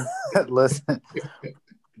 Listen.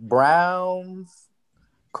 Browns,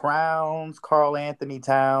 Crowns, Carl Anthony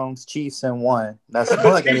Towns, Chiefs in 1. That's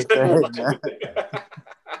all I gotta say, man.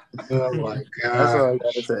 Oh my God. That's all I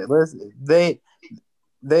gotta say. Listen,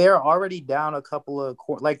 they are already down a couple of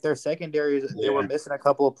their secondary. They were missing a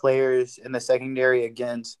couple of players in the secondary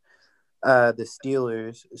against the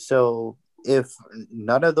Steelers. So if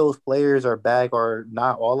none of those players are back, or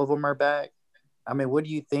not all of them are back, what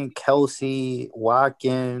do you think Kelsey,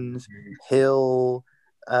 Watkins, Hill,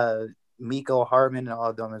 Miko Hardman, and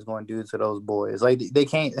all of them is going to do to those boys? Like they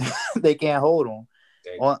can't hold them.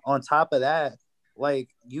 On top of that,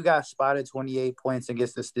 you got spotted 28 points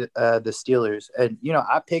against the Steelers, and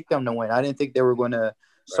I picked them to win. I didn't think they were going to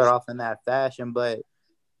start off in that fashion, but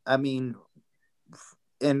in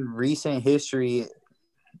recent history,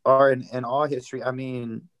 or in all history,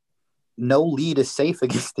 no lead is safe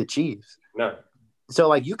against the Chiefs. No.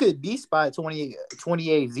 So you could be spotted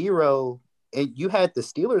 28-0, and you had the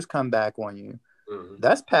Steelers come back on you. Mm-hmm.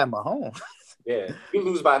 That's Pat Mahomes. Yeah, you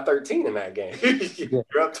lose by 13 in that game.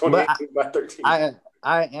 You're up 28 by 13.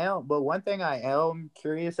 I am, but one thing I am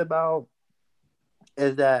curious about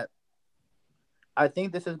is that I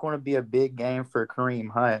think this is going to be a big game for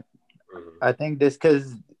Kareem Hunt. Mm-hmm. I think this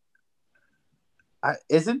because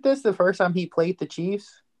isn't this the first time he played the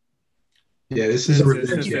Chiefs? Yeah, this is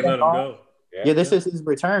since they let him go. Yeah, this is his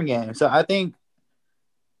return game. So I think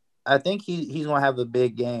he's going to have a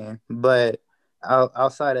big game, but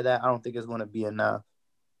outside of that, I don't think it's going to be enough.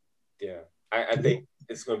 Yeah, I think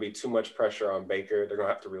it's going to be too much pressure on Baker. They're going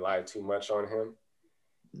to have to rely too much on him,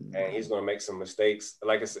 and he's going to make some mistakes.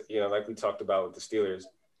 Like I said, like we talked about with the Steelers.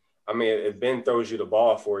 If Ben throws you the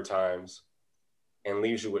ball 4 times and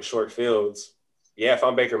leaves you with short fields, if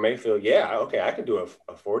I'm Baker Mayfield, I can do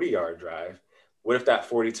a 40-yard drive. What if that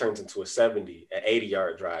 40 turns into a 70, an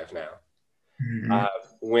 80-yard drive now? Mm-hmm.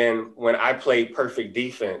 When I play perfect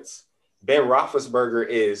defense, Ben Roethlisberger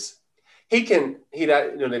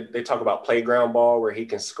they talk about playground ball where he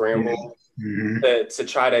can scramble to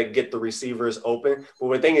try to get the receivers open.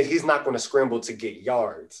 But the thing is, he's not going to scramble to get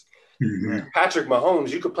yards. Mm-hmm. Patrick Mahomes,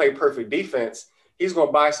 you could play perfect defense. He's going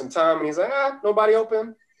to buy some time, and he's like, nobody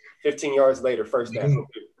open. 15 yards later, first down.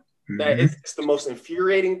 Mm-hmm. It's the most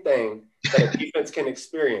infuriating thing that a defense can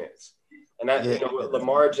experience. And that, with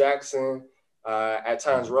Lamar Jackson, at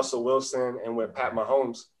times Russell Wilson, and with Pat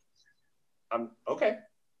Mahomes, I'm okay.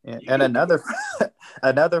 Yeah. And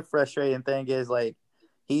another frustrating thing is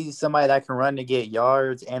he's somebody that can run to get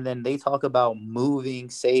yards, and then they talk about moving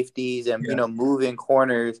safeties and moving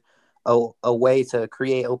corners away to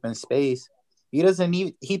create open space.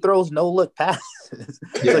 He throws no look passes.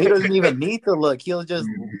 So he doesn't even need to look. He'll just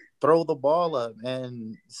throw the ball up,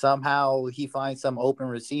 and somehow he finds some open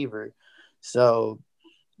receiver. So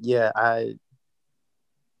I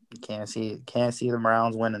can't see the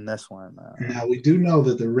Browns winning this one. Now we do know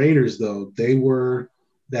that the Raiders, though, they were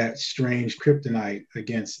that strange kryptonite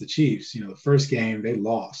against the Chiefs. The first game they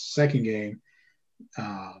lost. Second game,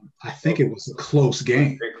 I think it was a close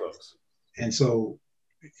game. Very close. And so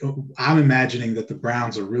I'm imagining that the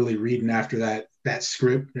Browns are really reading after that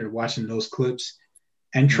script. They're watching those clips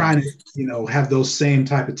and trying to, have those same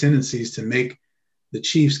type of tendencies to make the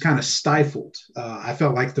Chiefs kind of stifled. I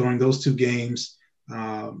felt like during those 2 games,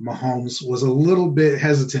 Mahomes was a little bit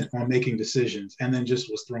hesitant on making decisions and then just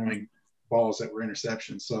was throwing balls that were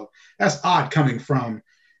interceptions. So that's odd coming from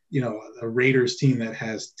a Raiders team that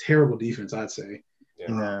has terrible defense, I'd say.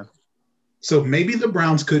 Yeah. So maybe the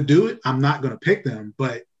Browns could do it. I'm not going to pick them,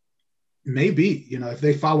 but maybe, if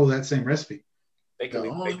they follow that same recipe. The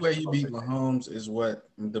only way you beat Mahomes is what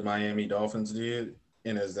the Miami Dolphins did,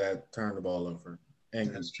 and is that turn the ball over.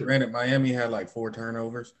 And granted, Miami had like 4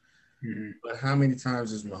 turnovers, but how many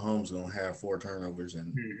times is Mahomes going to have 4 turnovers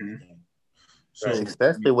in the game? So,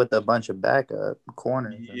 especially with a bunch of backup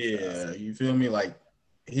corners. Yeah, you feel me? Like,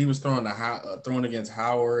 he was throwing against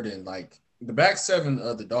Howard, and like the back 7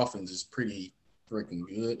 of the Dolphins is pretty freaking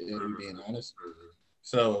good, if I'm being honest.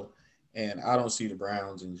 So, and I don't see the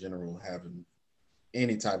Browns in general having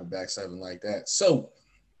any type of back 7 like that. So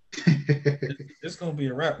it's gonna be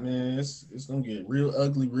a wrap, man. It's gonna get real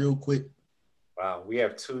ugly real quick. Wow, we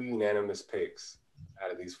have 2 unanimous picks out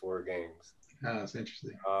of these 4 games. Oh, that's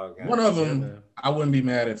interesting. Oh, one of them, I wouldn't be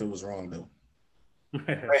mad if it was wrong though.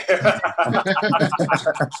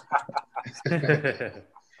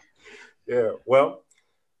 Yeah, well,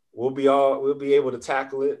 we'll be able to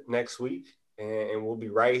tackle it next week, and we'll be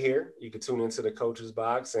right here. You can tune into the Coach's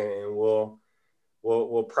Box, and we'll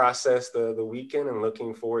process the weekend, and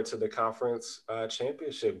looking forward to the conference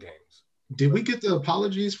championship games. Did we get the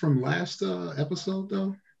apologies from last episode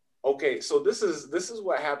though? Okay, so this is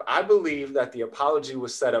what happened. I believe that the apology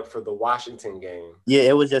was set up for the Washington game. Yeah,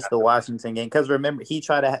 it was just the Washington game, because remember he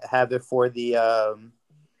tried to have it for the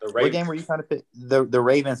what game were you trying to pick? The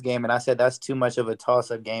Ravens game, and I said that's too much of a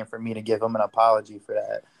toss-up game for me to give him an apology for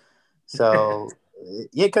that. So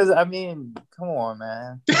yeah, because I mean, come on,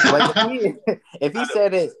 man. Like if he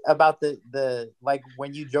said it about the like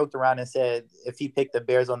when you joked around and said if he picked the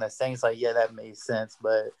Bears on the Saints, like yeah, that made sense.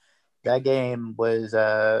 But that game was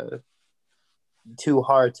too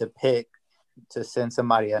hard to pick to send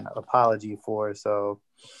somebody an apology for. So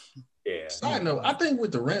yeah. Side note, I think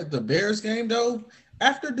with the Bears game though,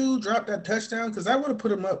 after dude dropped that touchdown, because I would have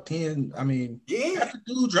put him up 10. I mean, yeah. After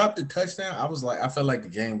dude dropped the touchdown, I felt like the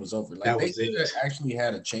game was over. Like they could have actually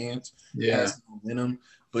had a chance. Yeah. Had some momentum.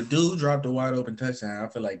 But dude dropped a wide open touchdown. I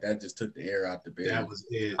feel like that just took the air out the Bears. That was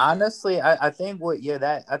it. Honestly, I think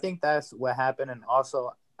I think that's what happened. And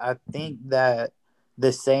also I think that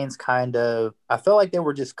the Saints I felt like they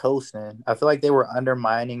were just coasting. I feel like they were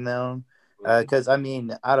undermining them. Because I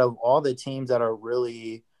mean, out of all the teams that are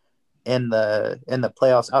really in the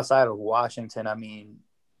playoffs outside of Washington, I mean,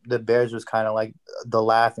 the Bears was kind of like the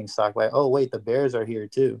laughing stock. Like, oh wait, the Bears are here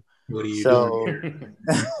too. What are you doing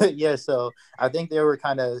here? Yeah, so I think they were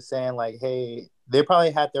kind of saying like, hey, they probably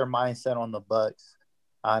had their mindset on the Bucks,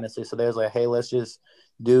 honestly. So there's like, hey, let's just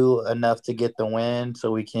do enough to get the win so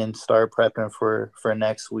we can start prepping for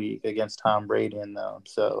next week against Tom Brady and them.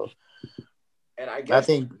 So, and I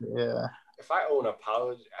think if I owe an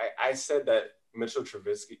apology, I said that Mitchell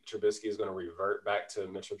Trubisky is going to revert back to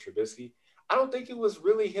Mitchell Trubisky. I don't think it was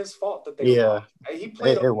really his fault that they won. He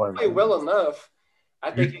played well enough. I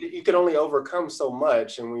think you can only overcome so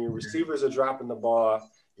much, and when your receivers are dropping the ball,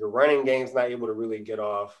 your running game's not able to really get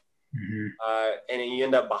off, and then you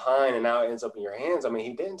end up behind, and now it ends up in your hands. I mean,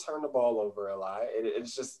 he didn't turn the ball over a lot.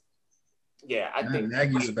 It's just, I think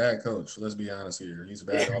Nagy's a bad coach. Let's be honest here. He's a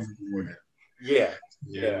bad offensive coordinator. Yeah.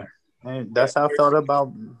 And that's how I felt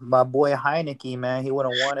about my boy Heineke, man. He would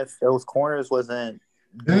have won if those corners wasn't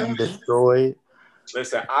being destroyed.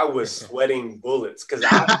 Listen, I was sweating bullets because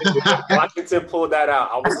Washington pulled that out.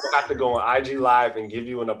 I was going to have to go on IG Live and give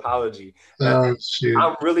you an apology. Oh, shoot.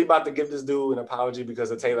 I'm really about to give this dude an apology because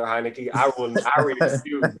of Taylor Heineke.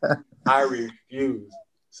 I refuse.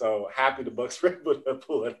 So happy the Bucks were able to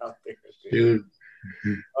pull it out there. Dude.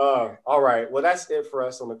 All right. Well, that's it for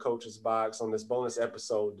us on the Coach's Box on this bonus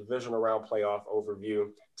episode, Divisional Round Playoff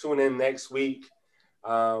Overview. Tune in next week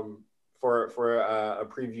for a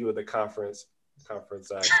preview of the conference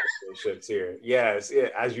championships here. Yes,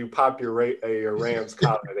 as you pop your Rams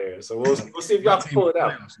collar there. So we'll see if y'all can pull it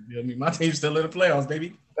out. My team's still in the playoffs,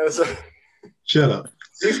 baby. Shut up.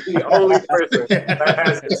 He's the only person that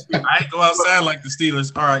has this. I ain't go outside like the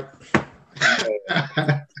Steelers. All right.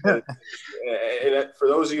 And for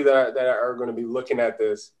those of you that are going to be looking at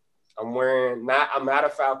this, I'm not a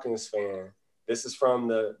Falcons fan. This is from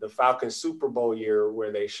the Falcons Super Bowl year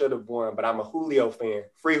where they should have won, but I'm a Julio fan.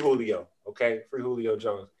 Free Julio, okay? Free Julio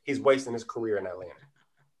Jones. He's wasting his career in Atlanta.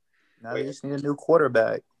 Now they just need a new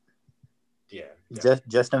quarterback. Yeah.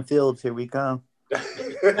 Justin Fields, here we come.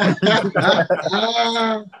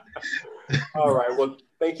 All right. Well,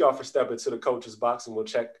 thank y'all for stepping to the Coach's Box, and we'll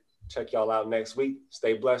check y'all out next week.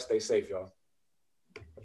 Stay blessed. Stay safe, y'all.